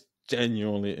 nobody's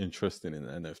genuinely interested in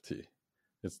NFT.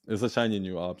 It's a shiny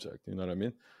new object, you know what I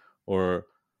mean? Or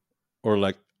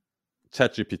like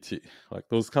ChatGPT, like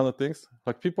those kind of things.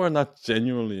 Like, people are not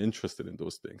genuinely interested in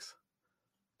those things.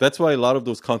 That's why a lot of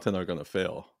those content are gonna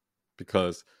fail,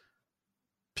 because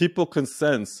people can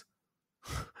sense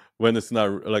when it's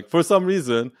not, like, for some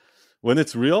reason, when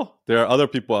it's real, there are other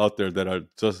people out there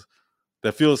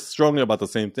that feel strongly about the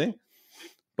same thing.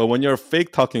 But when you're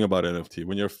fake talking about NFT,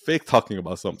 when you're fake talking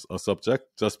about a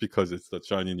subject just because it's the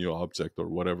shiny new object or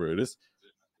whatever it is,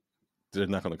 they're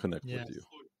not going to connect with you.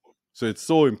 So it's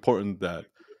so important that,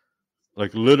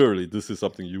 like, literally, this is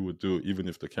something you would do even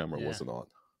if the camera wasn't on.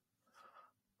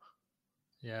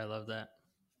 Yeah, I love that.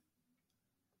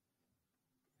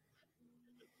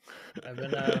 I've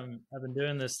been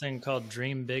doing this thing called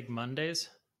Dream Big Mondays.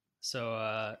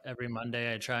 So every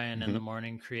Monday I try and in the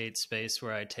morning create space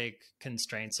where I take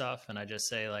constraints off and I just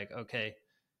say, like, okay,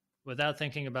 without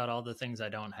thinking about all the things I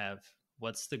don't have,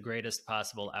 what's the greatest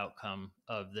possible outcome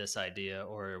of this idea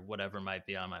or whatever might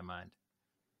be on my mind?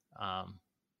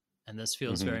 And this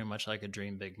feels very much like a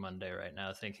Dream Big Monday right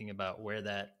now, thinking about where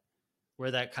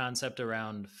that concept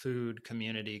around food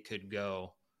community could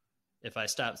go if I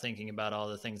stop thinking about all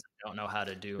the things I don't know how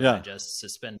to do and I just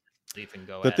suspend belief and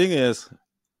go. The thing is,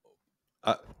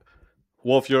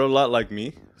 well, if you're a lot like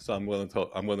me, so I'm going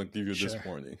to give you this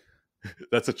warning.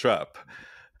 That's a trap,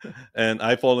 and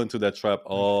I fall into that trap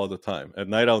all the time. At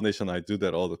Night Owl Nation, I do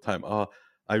that all the time.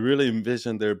 I really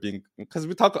envision there being, because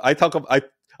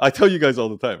I tell you guys all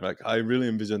the time, like, I really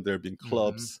envision there being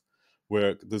clubs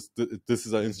where this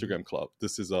is an Instagram club,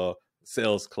 this is a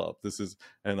sales club,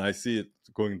 and I see it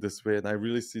going this way, and I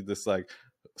really see this, like,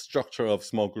 structure of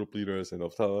small group leaders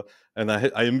and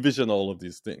I envision all of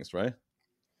these things, right?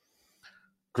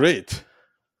 Great,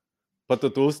 but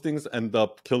those things end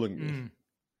up killing me,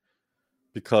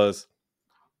 because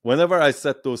whenever I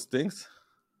set those things,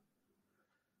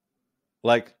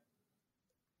 like,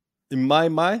 in my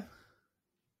mind,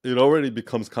 it already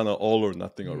becomes kind of all or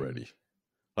nothing already.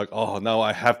 Like, oh, now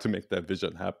I have to make that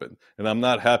vision happen, and I'm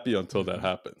not happy until that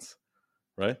happens,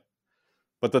 right?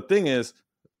 But the thing is,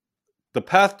 the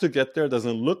path to get there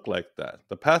doesn't look like that.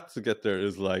 The path to get there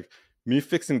is like me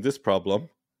fixing this problem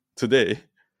today,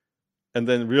 and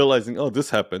then realizing, oh, this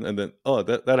happened, and then, oh,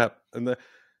 that happened,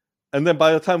 and then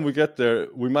by the time we get there,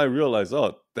 we might realize,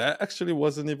 oh, that actually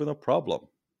wasn't even a problem.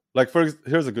 Like,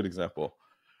 here's a good example.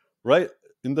 Right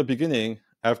in the beginning,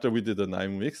 after we did the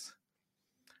 9 weeks,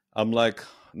 I'm like,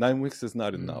 9 weeks is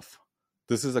not enough.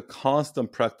 This is a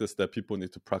constant practice that people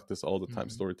need to practice all the time,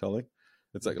 storytelling.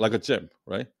 It's like a gym,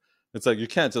 right? It's like, you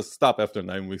can't just stop after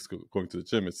 9 weeks going to the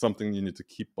gym. It's something you need to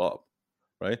keep up,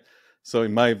 right? So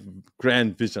in my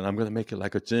grand vision, I'm going to make it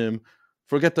like a gym.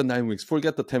 Forget the 9 weeks,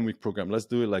 forget the 10-week program. Let's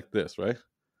do it like this, right?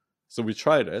 So we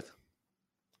tried it.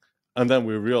 And then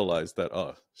we realized that,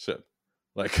 oh, shit.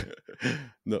 Like,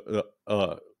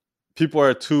 people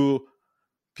are too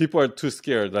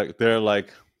scared. Like, they're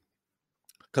like,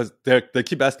 because they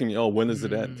keep asking me, oh, when does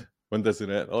it end? When does it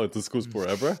end? Oh, this goes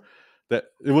forever. That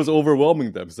it was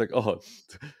overwhelming them. It's like, oh,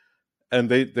 and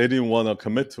they didn't want to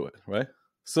commit to it, right?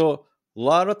 So a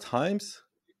lot of times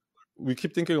we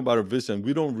keep thinking about our vision.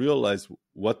 We don't realize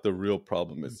what the real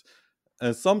problem is,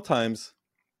 and sometimes,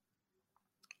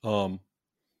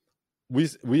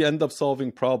 we end up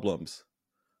solving problems.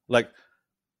 Like,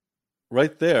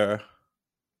 right there,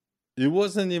 it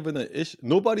wasn't even an issue.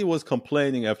 Nobody was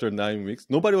complaining after 9 weeks.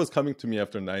 Nobody was coming to me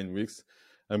after 9 weeks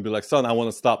and be like, son, I want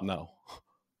to stop now.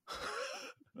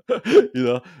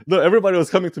 No, everybody was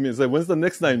coming to me and say, when's the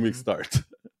next 9 weeks start?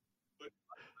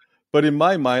 But in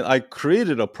my mind, I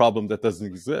created a problem that doesn't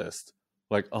exist.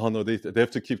 Like, oh no, they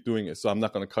have to keep doing it, so I'm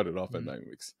not going to cut it off at 9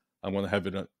 weeks. I'm going to have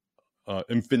it an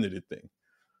infinity thing,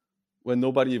 when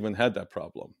nobody even had that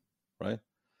problem, right?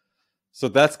 So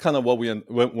that's kind of what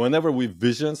whenever we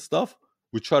vision stuff,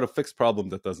 we try to fix problem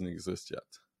that doesn't exist yet.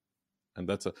 And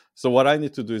so what I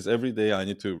need to do is every day I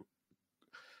need to,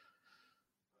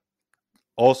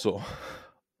 also,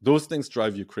 those things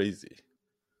drive you crazy,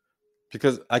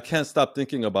 because I can't stop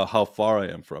thinking about how far I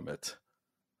am from it.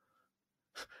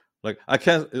 Like, I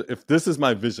can't, if this is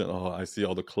my vision, oh, I see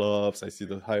all the clubs, I see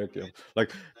the hierarchy.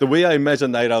 Like, the way I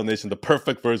imagine Night Owl Nation, the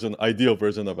perfect version, ideal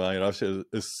version of Night Owl Nation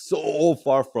is so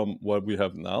far from what we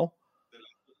have now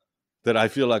that I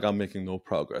feel like I'm making no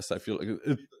progress. I feel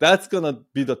like that's going to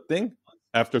be the thing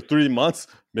after 3 months,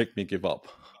 make me give up.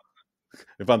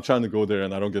 If I'm trying to go there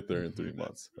and I don't get there in 3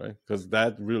 months, right? Because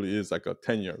that really is like a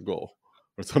 10-year goal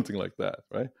or something like that,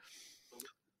 right?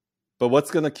 But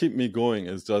what's going to keep me going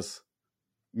is just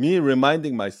me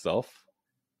reminding myself,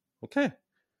 okay,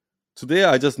 today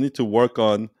I just need to work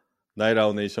on Night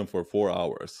Owl Nation for 4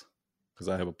 hours because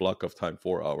I have a block of time,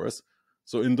 4 hours.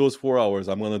 So in those 4 hours,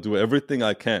 I'm going to do everything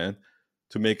I can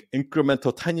to make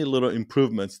incremental, tiny little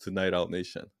improvements to Night Owl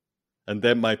Nation. And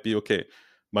that might be, okay,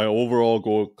 my overall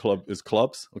goal club is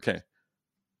clubs. Okay,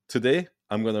 today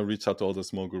I'm going to reach out to all the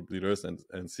small group leaders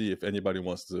and see if anybody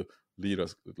wants to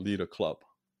lead a club.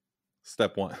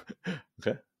 Step 1.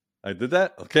 Okay, I did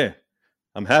that. Okay,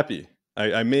 I'm happy.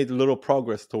 I made a little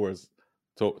progress towards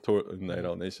Night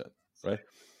Owl Nation, right?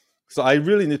 So I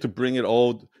really need to bring it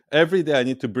all, every day I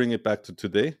need to bring it back to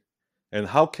today. And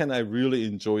how can I really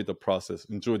enjoy the process,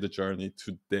 enjoy the journey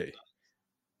today?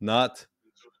 Not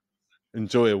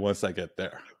enjoy it once I get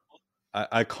there.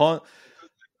 I can't,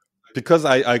 because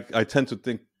I tend to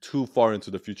think too far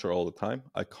into the future all the time.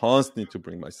 I constantly need to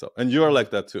bring myself, and you are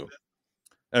like that too.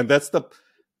 And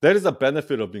that is a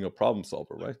benefit of being a problem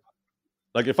solver, right?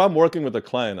 Like if I'm working with a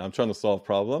client, I'm trying to solve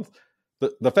problems.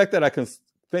 The fact that I can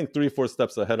think 3-4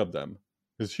 steps ahead of them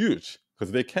is huge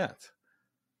because they can't.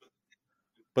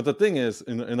 But the thing is,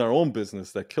 in our own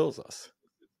business, that kills us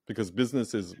because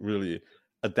business is really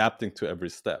adapting to every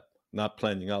step, not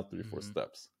planning out 3-4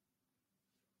 steps.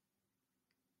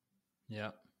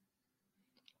 Yeah.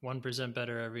 1%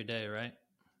 better every day, right?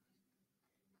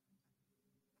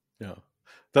 Yeah.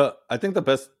 I think the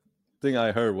best thing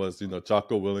I heard was,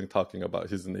 Jocko Willing talking about,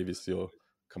 he's a Navy SEAL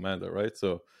commander, right?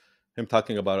 So him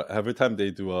talking about every time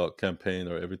they do a campaign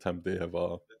or every time they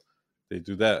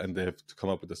do that and they have to come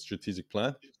up with a strategic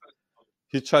plan,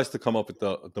 he tries to come up with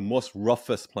the most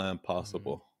roughest plan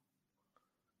possible.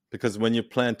 Because when you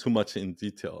plan too much in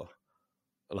detail,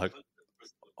 like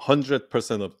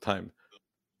 100% of the time,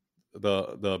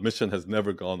 the mission has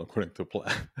never gone according to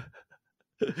plan.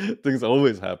 Things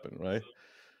always happen, right?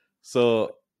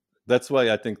 So that's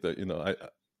why I think that,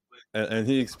 and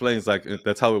he explains like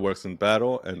that's how it works in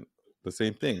battle, and the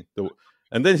same thing.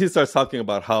 And then he starts talking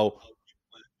about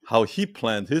how he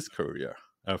planned his career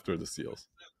after the SEALs.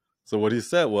 So what he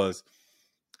said was,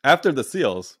 after the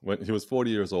SEALs, when he was 40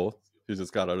 years old, he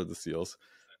just got out of the SEALs,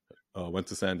 went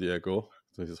to San Diego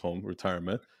to his home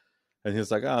retirement, and he's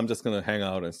like, I'm just gonna hang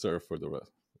out and surf for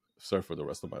the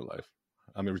rest of my life.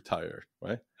 I'm retired,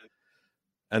 right?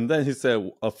 And then he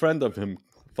said a friend of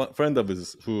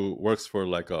his who works for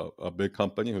like a big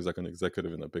company, who's like an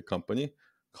executive in a big company,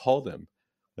 called him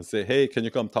and say, hey, can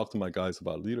you come talk to my guys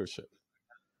about leadership?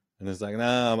 And he's like,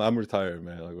 nah, I'm retired,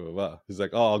 man. I go, wow. He's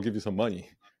like, oh, I'll give you some money.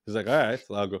 He's like, all right.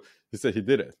 So I'll go. He said he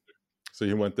did it. So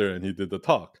he went there and he did the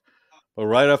talk. But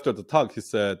right after the talk, he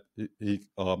said he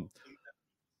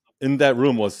in that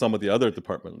room was some of the other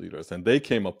department leaders, and they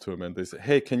came up to him and they said,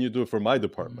 hey, can you do it for my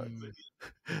department?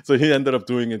 So he ended up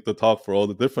doing the talk for all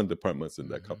the different departments in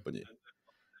that company.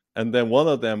 And then one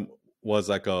of them was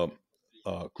like a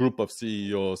group of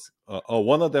CEOs.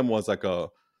 One of them was like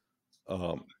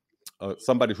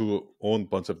somebody who owned a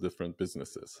bunch of different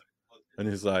businesses. And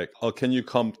he's like, oh, can you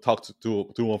come do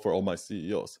one for all my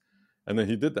CEOs? And then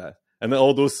he did that. And then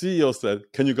all those CEOs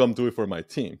said, can you come do it for my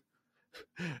team?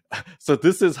 So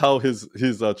this is how his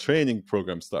training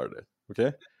program started.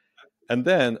 Okay. And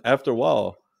then after a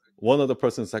while, one of the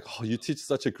persons like, oh, you teach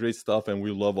such a great stuff and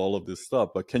we love all of this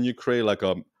stuff, but can you create like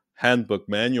a handbook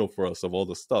manual for us of all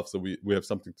the stuff so we have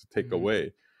something to take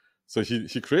away? So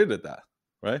he created that,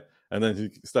 right? And then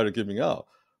he started giving out.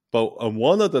 But on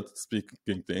one of the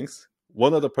speaking things,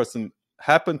 one of the person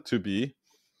happened to be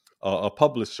a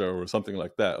publisher or something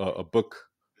like that, a book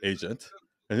agent.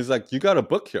 And he's like, you got a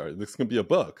book here. This can be a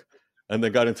book. And they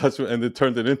got in touch with, and they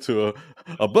turned it into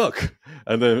a book.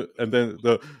 And then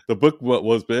the book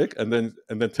was big. And then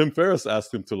Tim Ferriss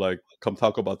asked him to like come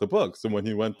talk about the book. So when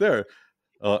he went there,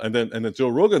 and then Joe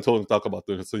Rogan told him to talk about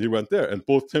this. So he went there, and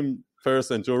both Tim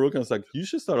Ferriss and Joe Rogan was like, you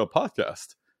should start a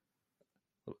podcast.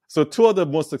 So two of the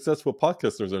most successful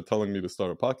podcasters are telling me to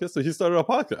start a podcast. So he started a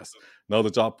podcast. Now the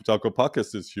Jocko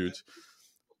podcast is huge.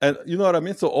 And you know what I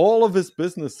mean? So all of his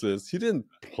businesses, he didn't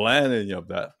plan any of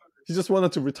that. He just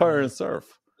wanted to retire and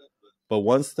surf. But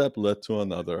one step led to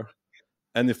another.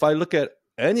 And if I look at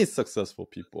any successful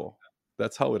people,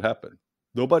 that's how it happened.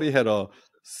 Nobody had a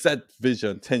set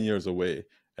vision 10 years away,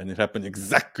 and it happened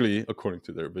exactly according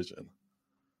to their vision.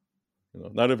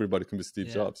 Not everybody can be Steve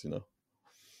Jobs,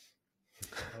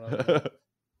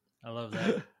 I love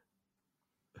that.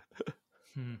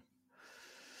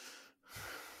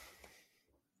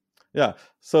 Yeah.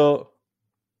 So,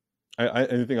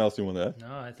 anything else you want to add?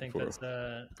 No, I think before, that's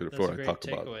before a I great talk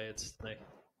about takeaway. It's like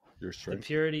your the strength?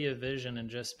 purity of vision and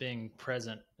just being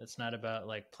present. It's not about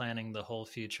like planning the whole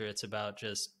future. It's about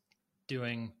just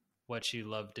doing what you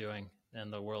love doing,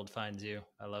 and the world finds you.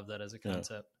 I love that as a Yeah.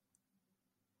 concept.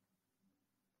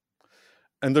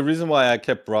 And the reason why I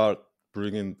kept brought,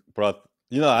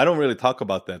 I don't really talk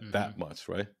about that much,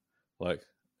 right? Like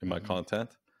in my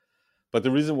content. But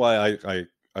the reason why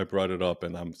I brought it up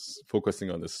and I'm focusing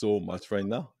on this so much right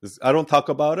now is I don't talk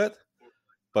about it,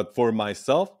 but for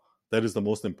myself, that is the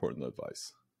most important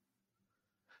advice.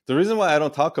 The reason why I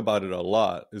don't talk about it a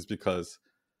lot is because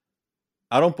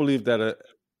I don't believe that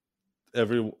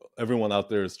everyone out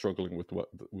there is struggling with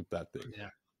that thing. Yeah.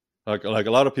 Like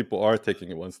a lot of people are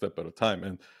taking it one step at a time,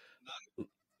 and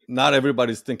not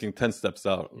everybody's thinking 10 steps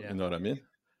out. Yeah. You know what I mean?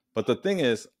 But the thing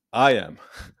is, I'm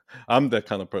that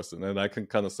kind of person, and I can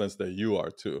kind of sense that you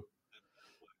are too.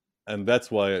 And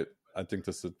that's why I think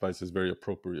this advice is very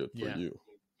appropriate for you.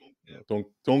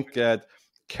 Don't get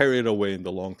carried away in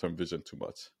the long-term vision too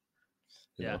much.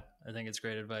 You know? I think it's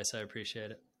great advice. I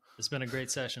appreciate it. It's been a great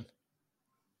session.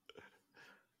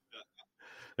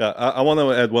 Yeah, I want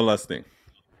to add one last thing.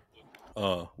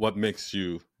 What makes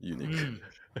you unique?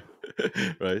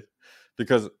 Right?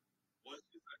 Because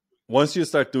once you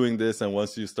start doing this and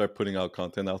once you start putting out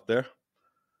content out there,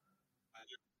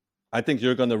 I think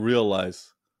you're going to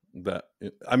realize that,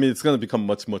 it's going to become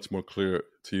much, much more clear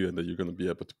to you, and that you're going to be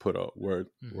able to put a word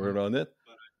on it.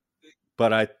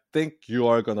 But I think you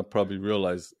are going to probably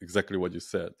realize exactly what you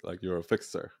said. Like, you're a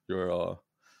fixer. You're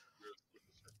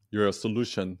a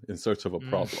solution in search of a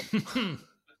problem.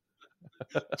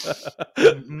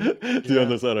 Do you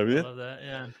understand what I mean? I love that,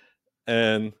 yeah.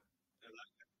 And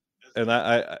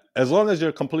I as long as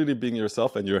you're completely being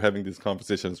yourself and you're having these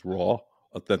conversations raw,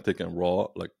 authentic and raw,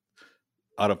 like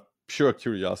out of pure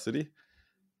curiosity,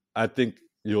 I think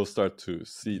you'll start to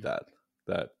see that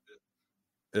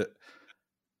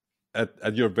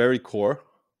at your very core,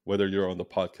 whether you're on the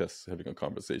podcast having a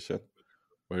conversation,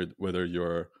 whether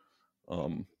you're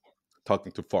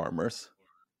talking to farmers,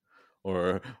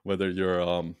 or whether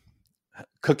you're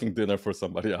cooking dinner for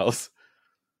somebody else,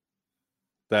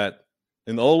 that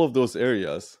in all of those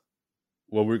areas,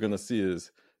 what we're going to see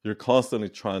is you're constantly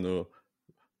trying to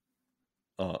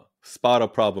spot a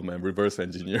problem and reverse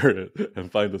engineer it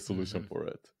and find a solution for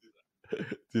it. Do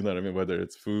you know what I mean? Whether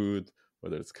it's food,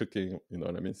 whether it's cooking, you know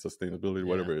what I mean? Sustainability,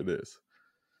 whatever it is.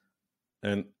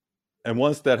 And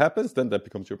once that happens, then that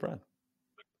becomes your brand.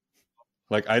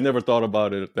 Like, I never thought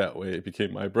about it that way. It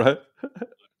became my brand.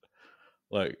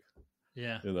 Like,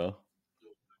 you'll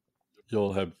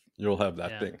have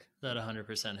that thing. That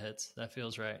 100% hits. That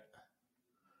feels right.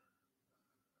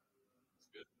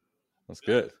 That's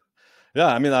good. Yeah,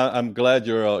 I'm glad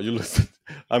you listen.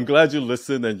 I'm glad you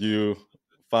listened and you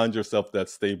found yourself that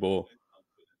stable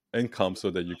income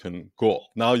so that you can go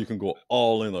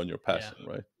all in on your passion,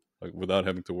 right? Like, without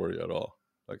having to worry at all.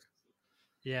 Like,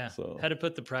 so how to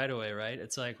put the pride away, right?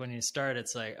 It's like when you start,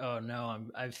 it's like, oh no,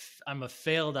 I'm a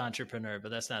failed entrepreneur,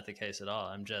 but that's not the case at all.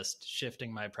 I'm just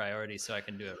shifting my priorities so I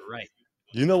can do it right.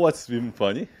 You know what's even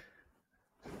funny?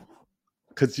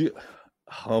 Because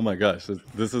oh my gosh,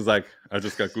 this is like, I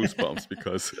just got goosebumps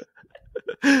because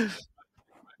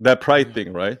that pride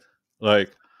thing, right?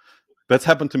 Like, that's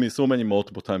happened to me so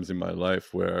multiple times in my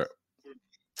life, where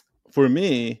for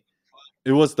me,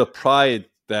 it was the pride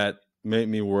that made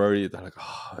me worry that, like,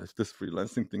 if this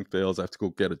freelancing thing fails, I have to go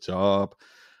get a job.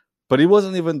 But it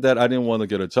wasn't even that I didn't want to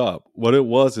get a job. What it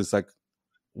was is like,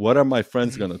 what are my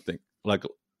friends going to think? Like,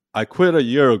 I quit a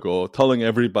year ago telling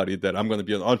everybody that I'm going to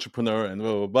be an entrepreneur and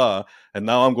blah, blah, blah. And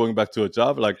now I'm going back to a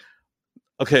job. Like,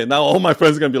 okay, now all my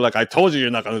friends are going to be like, I told you you're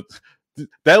not going to.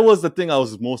 That was the thing I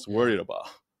was most worried about.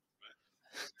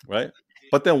 Right?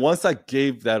 But then once I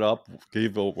gave that up,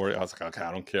 gave the worry, I was like, okay,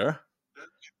 I don't care.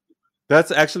 That's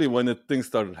actually when the things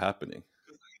started happening.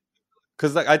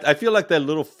 Because like, I feel like that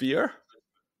little fear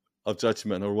of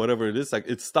judgment or whatever it is, like,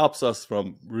 it stops us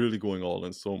from really going all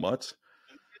in so much.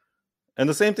 And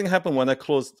the same thing happened when I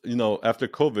closed, after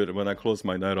COVID, when I closed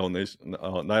my Night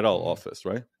Owl office,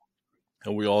 right?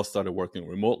 And we all started working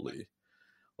remotely.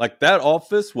 Like, that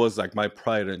office was like my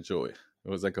pride and joy. It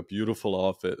was like a beautiful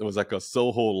office. It was like a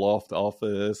Soho loft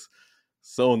office.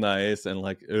 So nice. And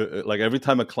like every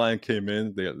time a client came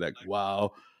in, they're like,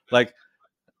 wow. Like,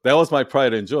 that was my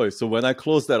pride and joy. So when I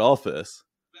closed that office,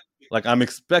 like, I'm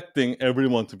expecting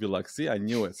everyone to be like, see, I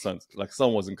knew it. Like,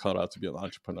 someone wasn't cut out to be an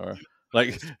entrepreneur.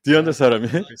 Like, do you understand what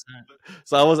I mean? 100%.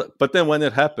 So but then when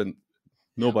it happened,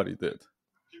 nobody did.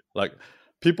 Like,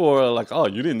 people were like, oh,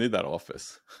 you didn't need that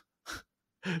office.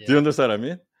 Do you understand what I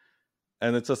mean?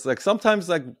 And it's just like sometimes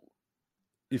like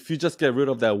if you just get rid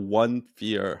of that one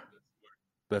fear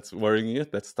that's worrying you,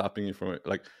 that's stopping you from it,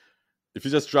 like if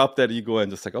you just drop that ego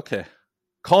and just like, okay,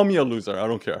 call me a loser, I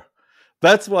don't care.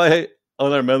 That's why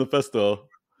on our manifesto,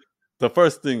 the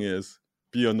first thing is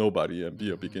be a nobody and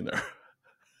be a beginner.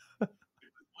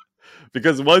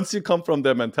 Because once you come from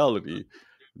that mentality,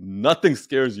 nothing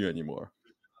scares you anymore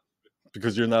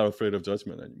because you're not afraid of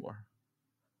judgment anymore.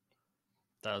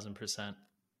 1000%.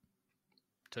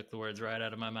 Took the words right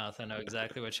out of my mouth. I know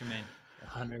exactly what you mean.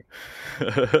 100.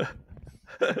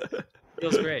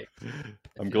 Feels great.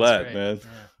 I'm glad, great, man.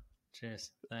 Yeah.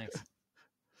 Cheers. Thanks.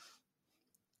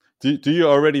 Do you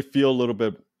already feel a little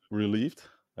bit relieved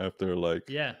after like?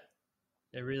 Yeah,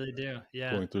 I really do.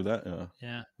 Yeah. Going through that. Yeah.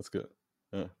 Yeah. That's good.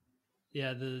 Yeah.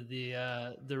 Yeah.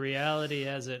 The reality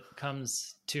as it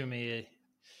comes to me,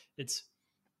 it's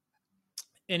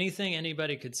anything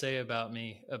anybody could say about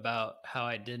me about how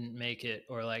I didn't make it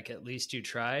or like at least you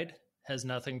tried has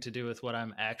nothing to do with what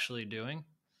I'm actually doing.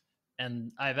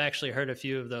 And I've actually heard a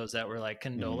few of those that were like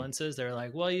condolences. They're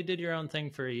like, well, you did your own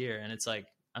thing for a year. And it's like,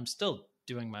 I'm still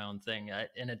doing my own thing.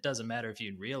 And it doesn't matter if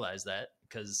you realize that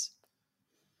because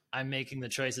I'm making the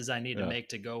choices I need to make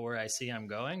to go where I see I'm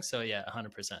going. So yeah,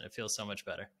 100%. It feels so much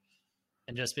better.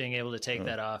 And just being able to take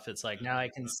that off, it's like, now I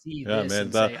can see this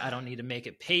and say, I don't need to make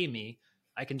it pay me.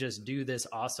 I can just do this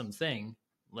awesome thing.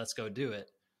 Let's go do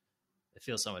it. It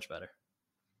feels so much better.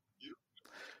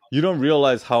 You don't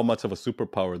realize how much of a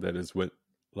superpower that is with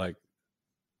like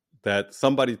that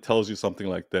somebody tells you something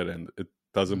like that and it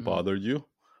doesn't bother you.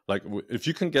 Like if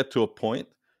you can get to a point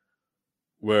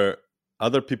where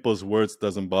other people's words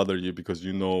doesn't bother you because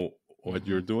you know what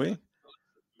you're doing,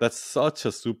 that's such a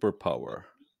superpower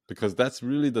because that's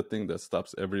really the thing that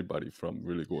stops everybody from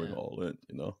really going all in,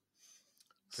 you know?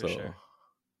 For sure.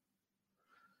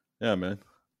 Yeah, man.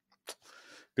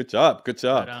 Good job. Good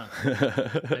job.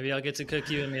 Right Maybe I'll get to cook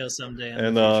you a meal someday.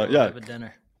 And we'll have a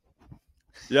dinner.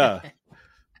 Yeah.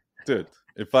 Dude,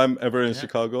 if I'm ever in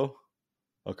Chicago,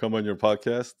 I'll come on your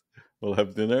podcast. We'll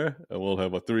have dinner and we'll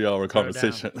have a 3-hour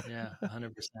conversation. Yeah,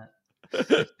 100%.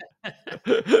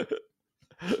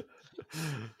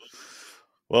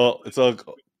 Well, it's a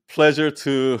pleasure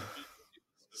to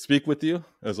speak with you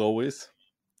as always.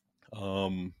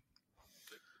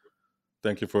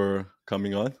 Thank you for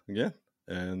coming on again.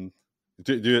 And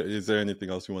is there anything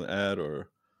else you want to add or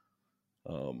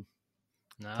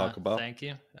talk about? Thank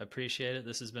you. I appreciate it.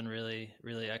 This has been really,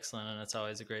 really excellent. And it's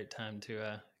always a great time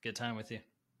to get time with you.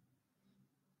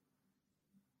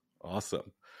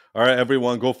 Awesome. All right,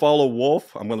 everyone, go follow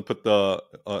Wolf. I'm going to put the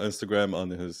Instagram on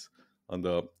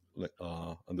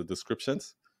the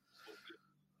descriptions.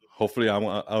 Hopefully,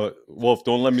 Wolf,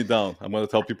 don't let me down. I'm going to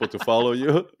tell people to follow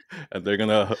you, and they're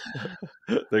gonna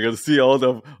see all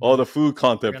the food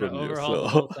content from you. Overhaul the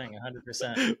whole thing,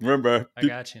 100%. Remember, I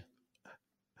got you.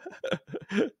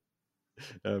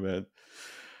 Yeah, man.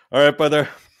 All right, brother.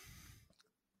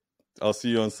 I'll see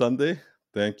you on Sunday.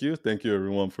 Thank you,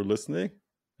 everyone, for listening,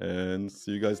 and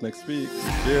see you guys next week.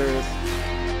 Cheers.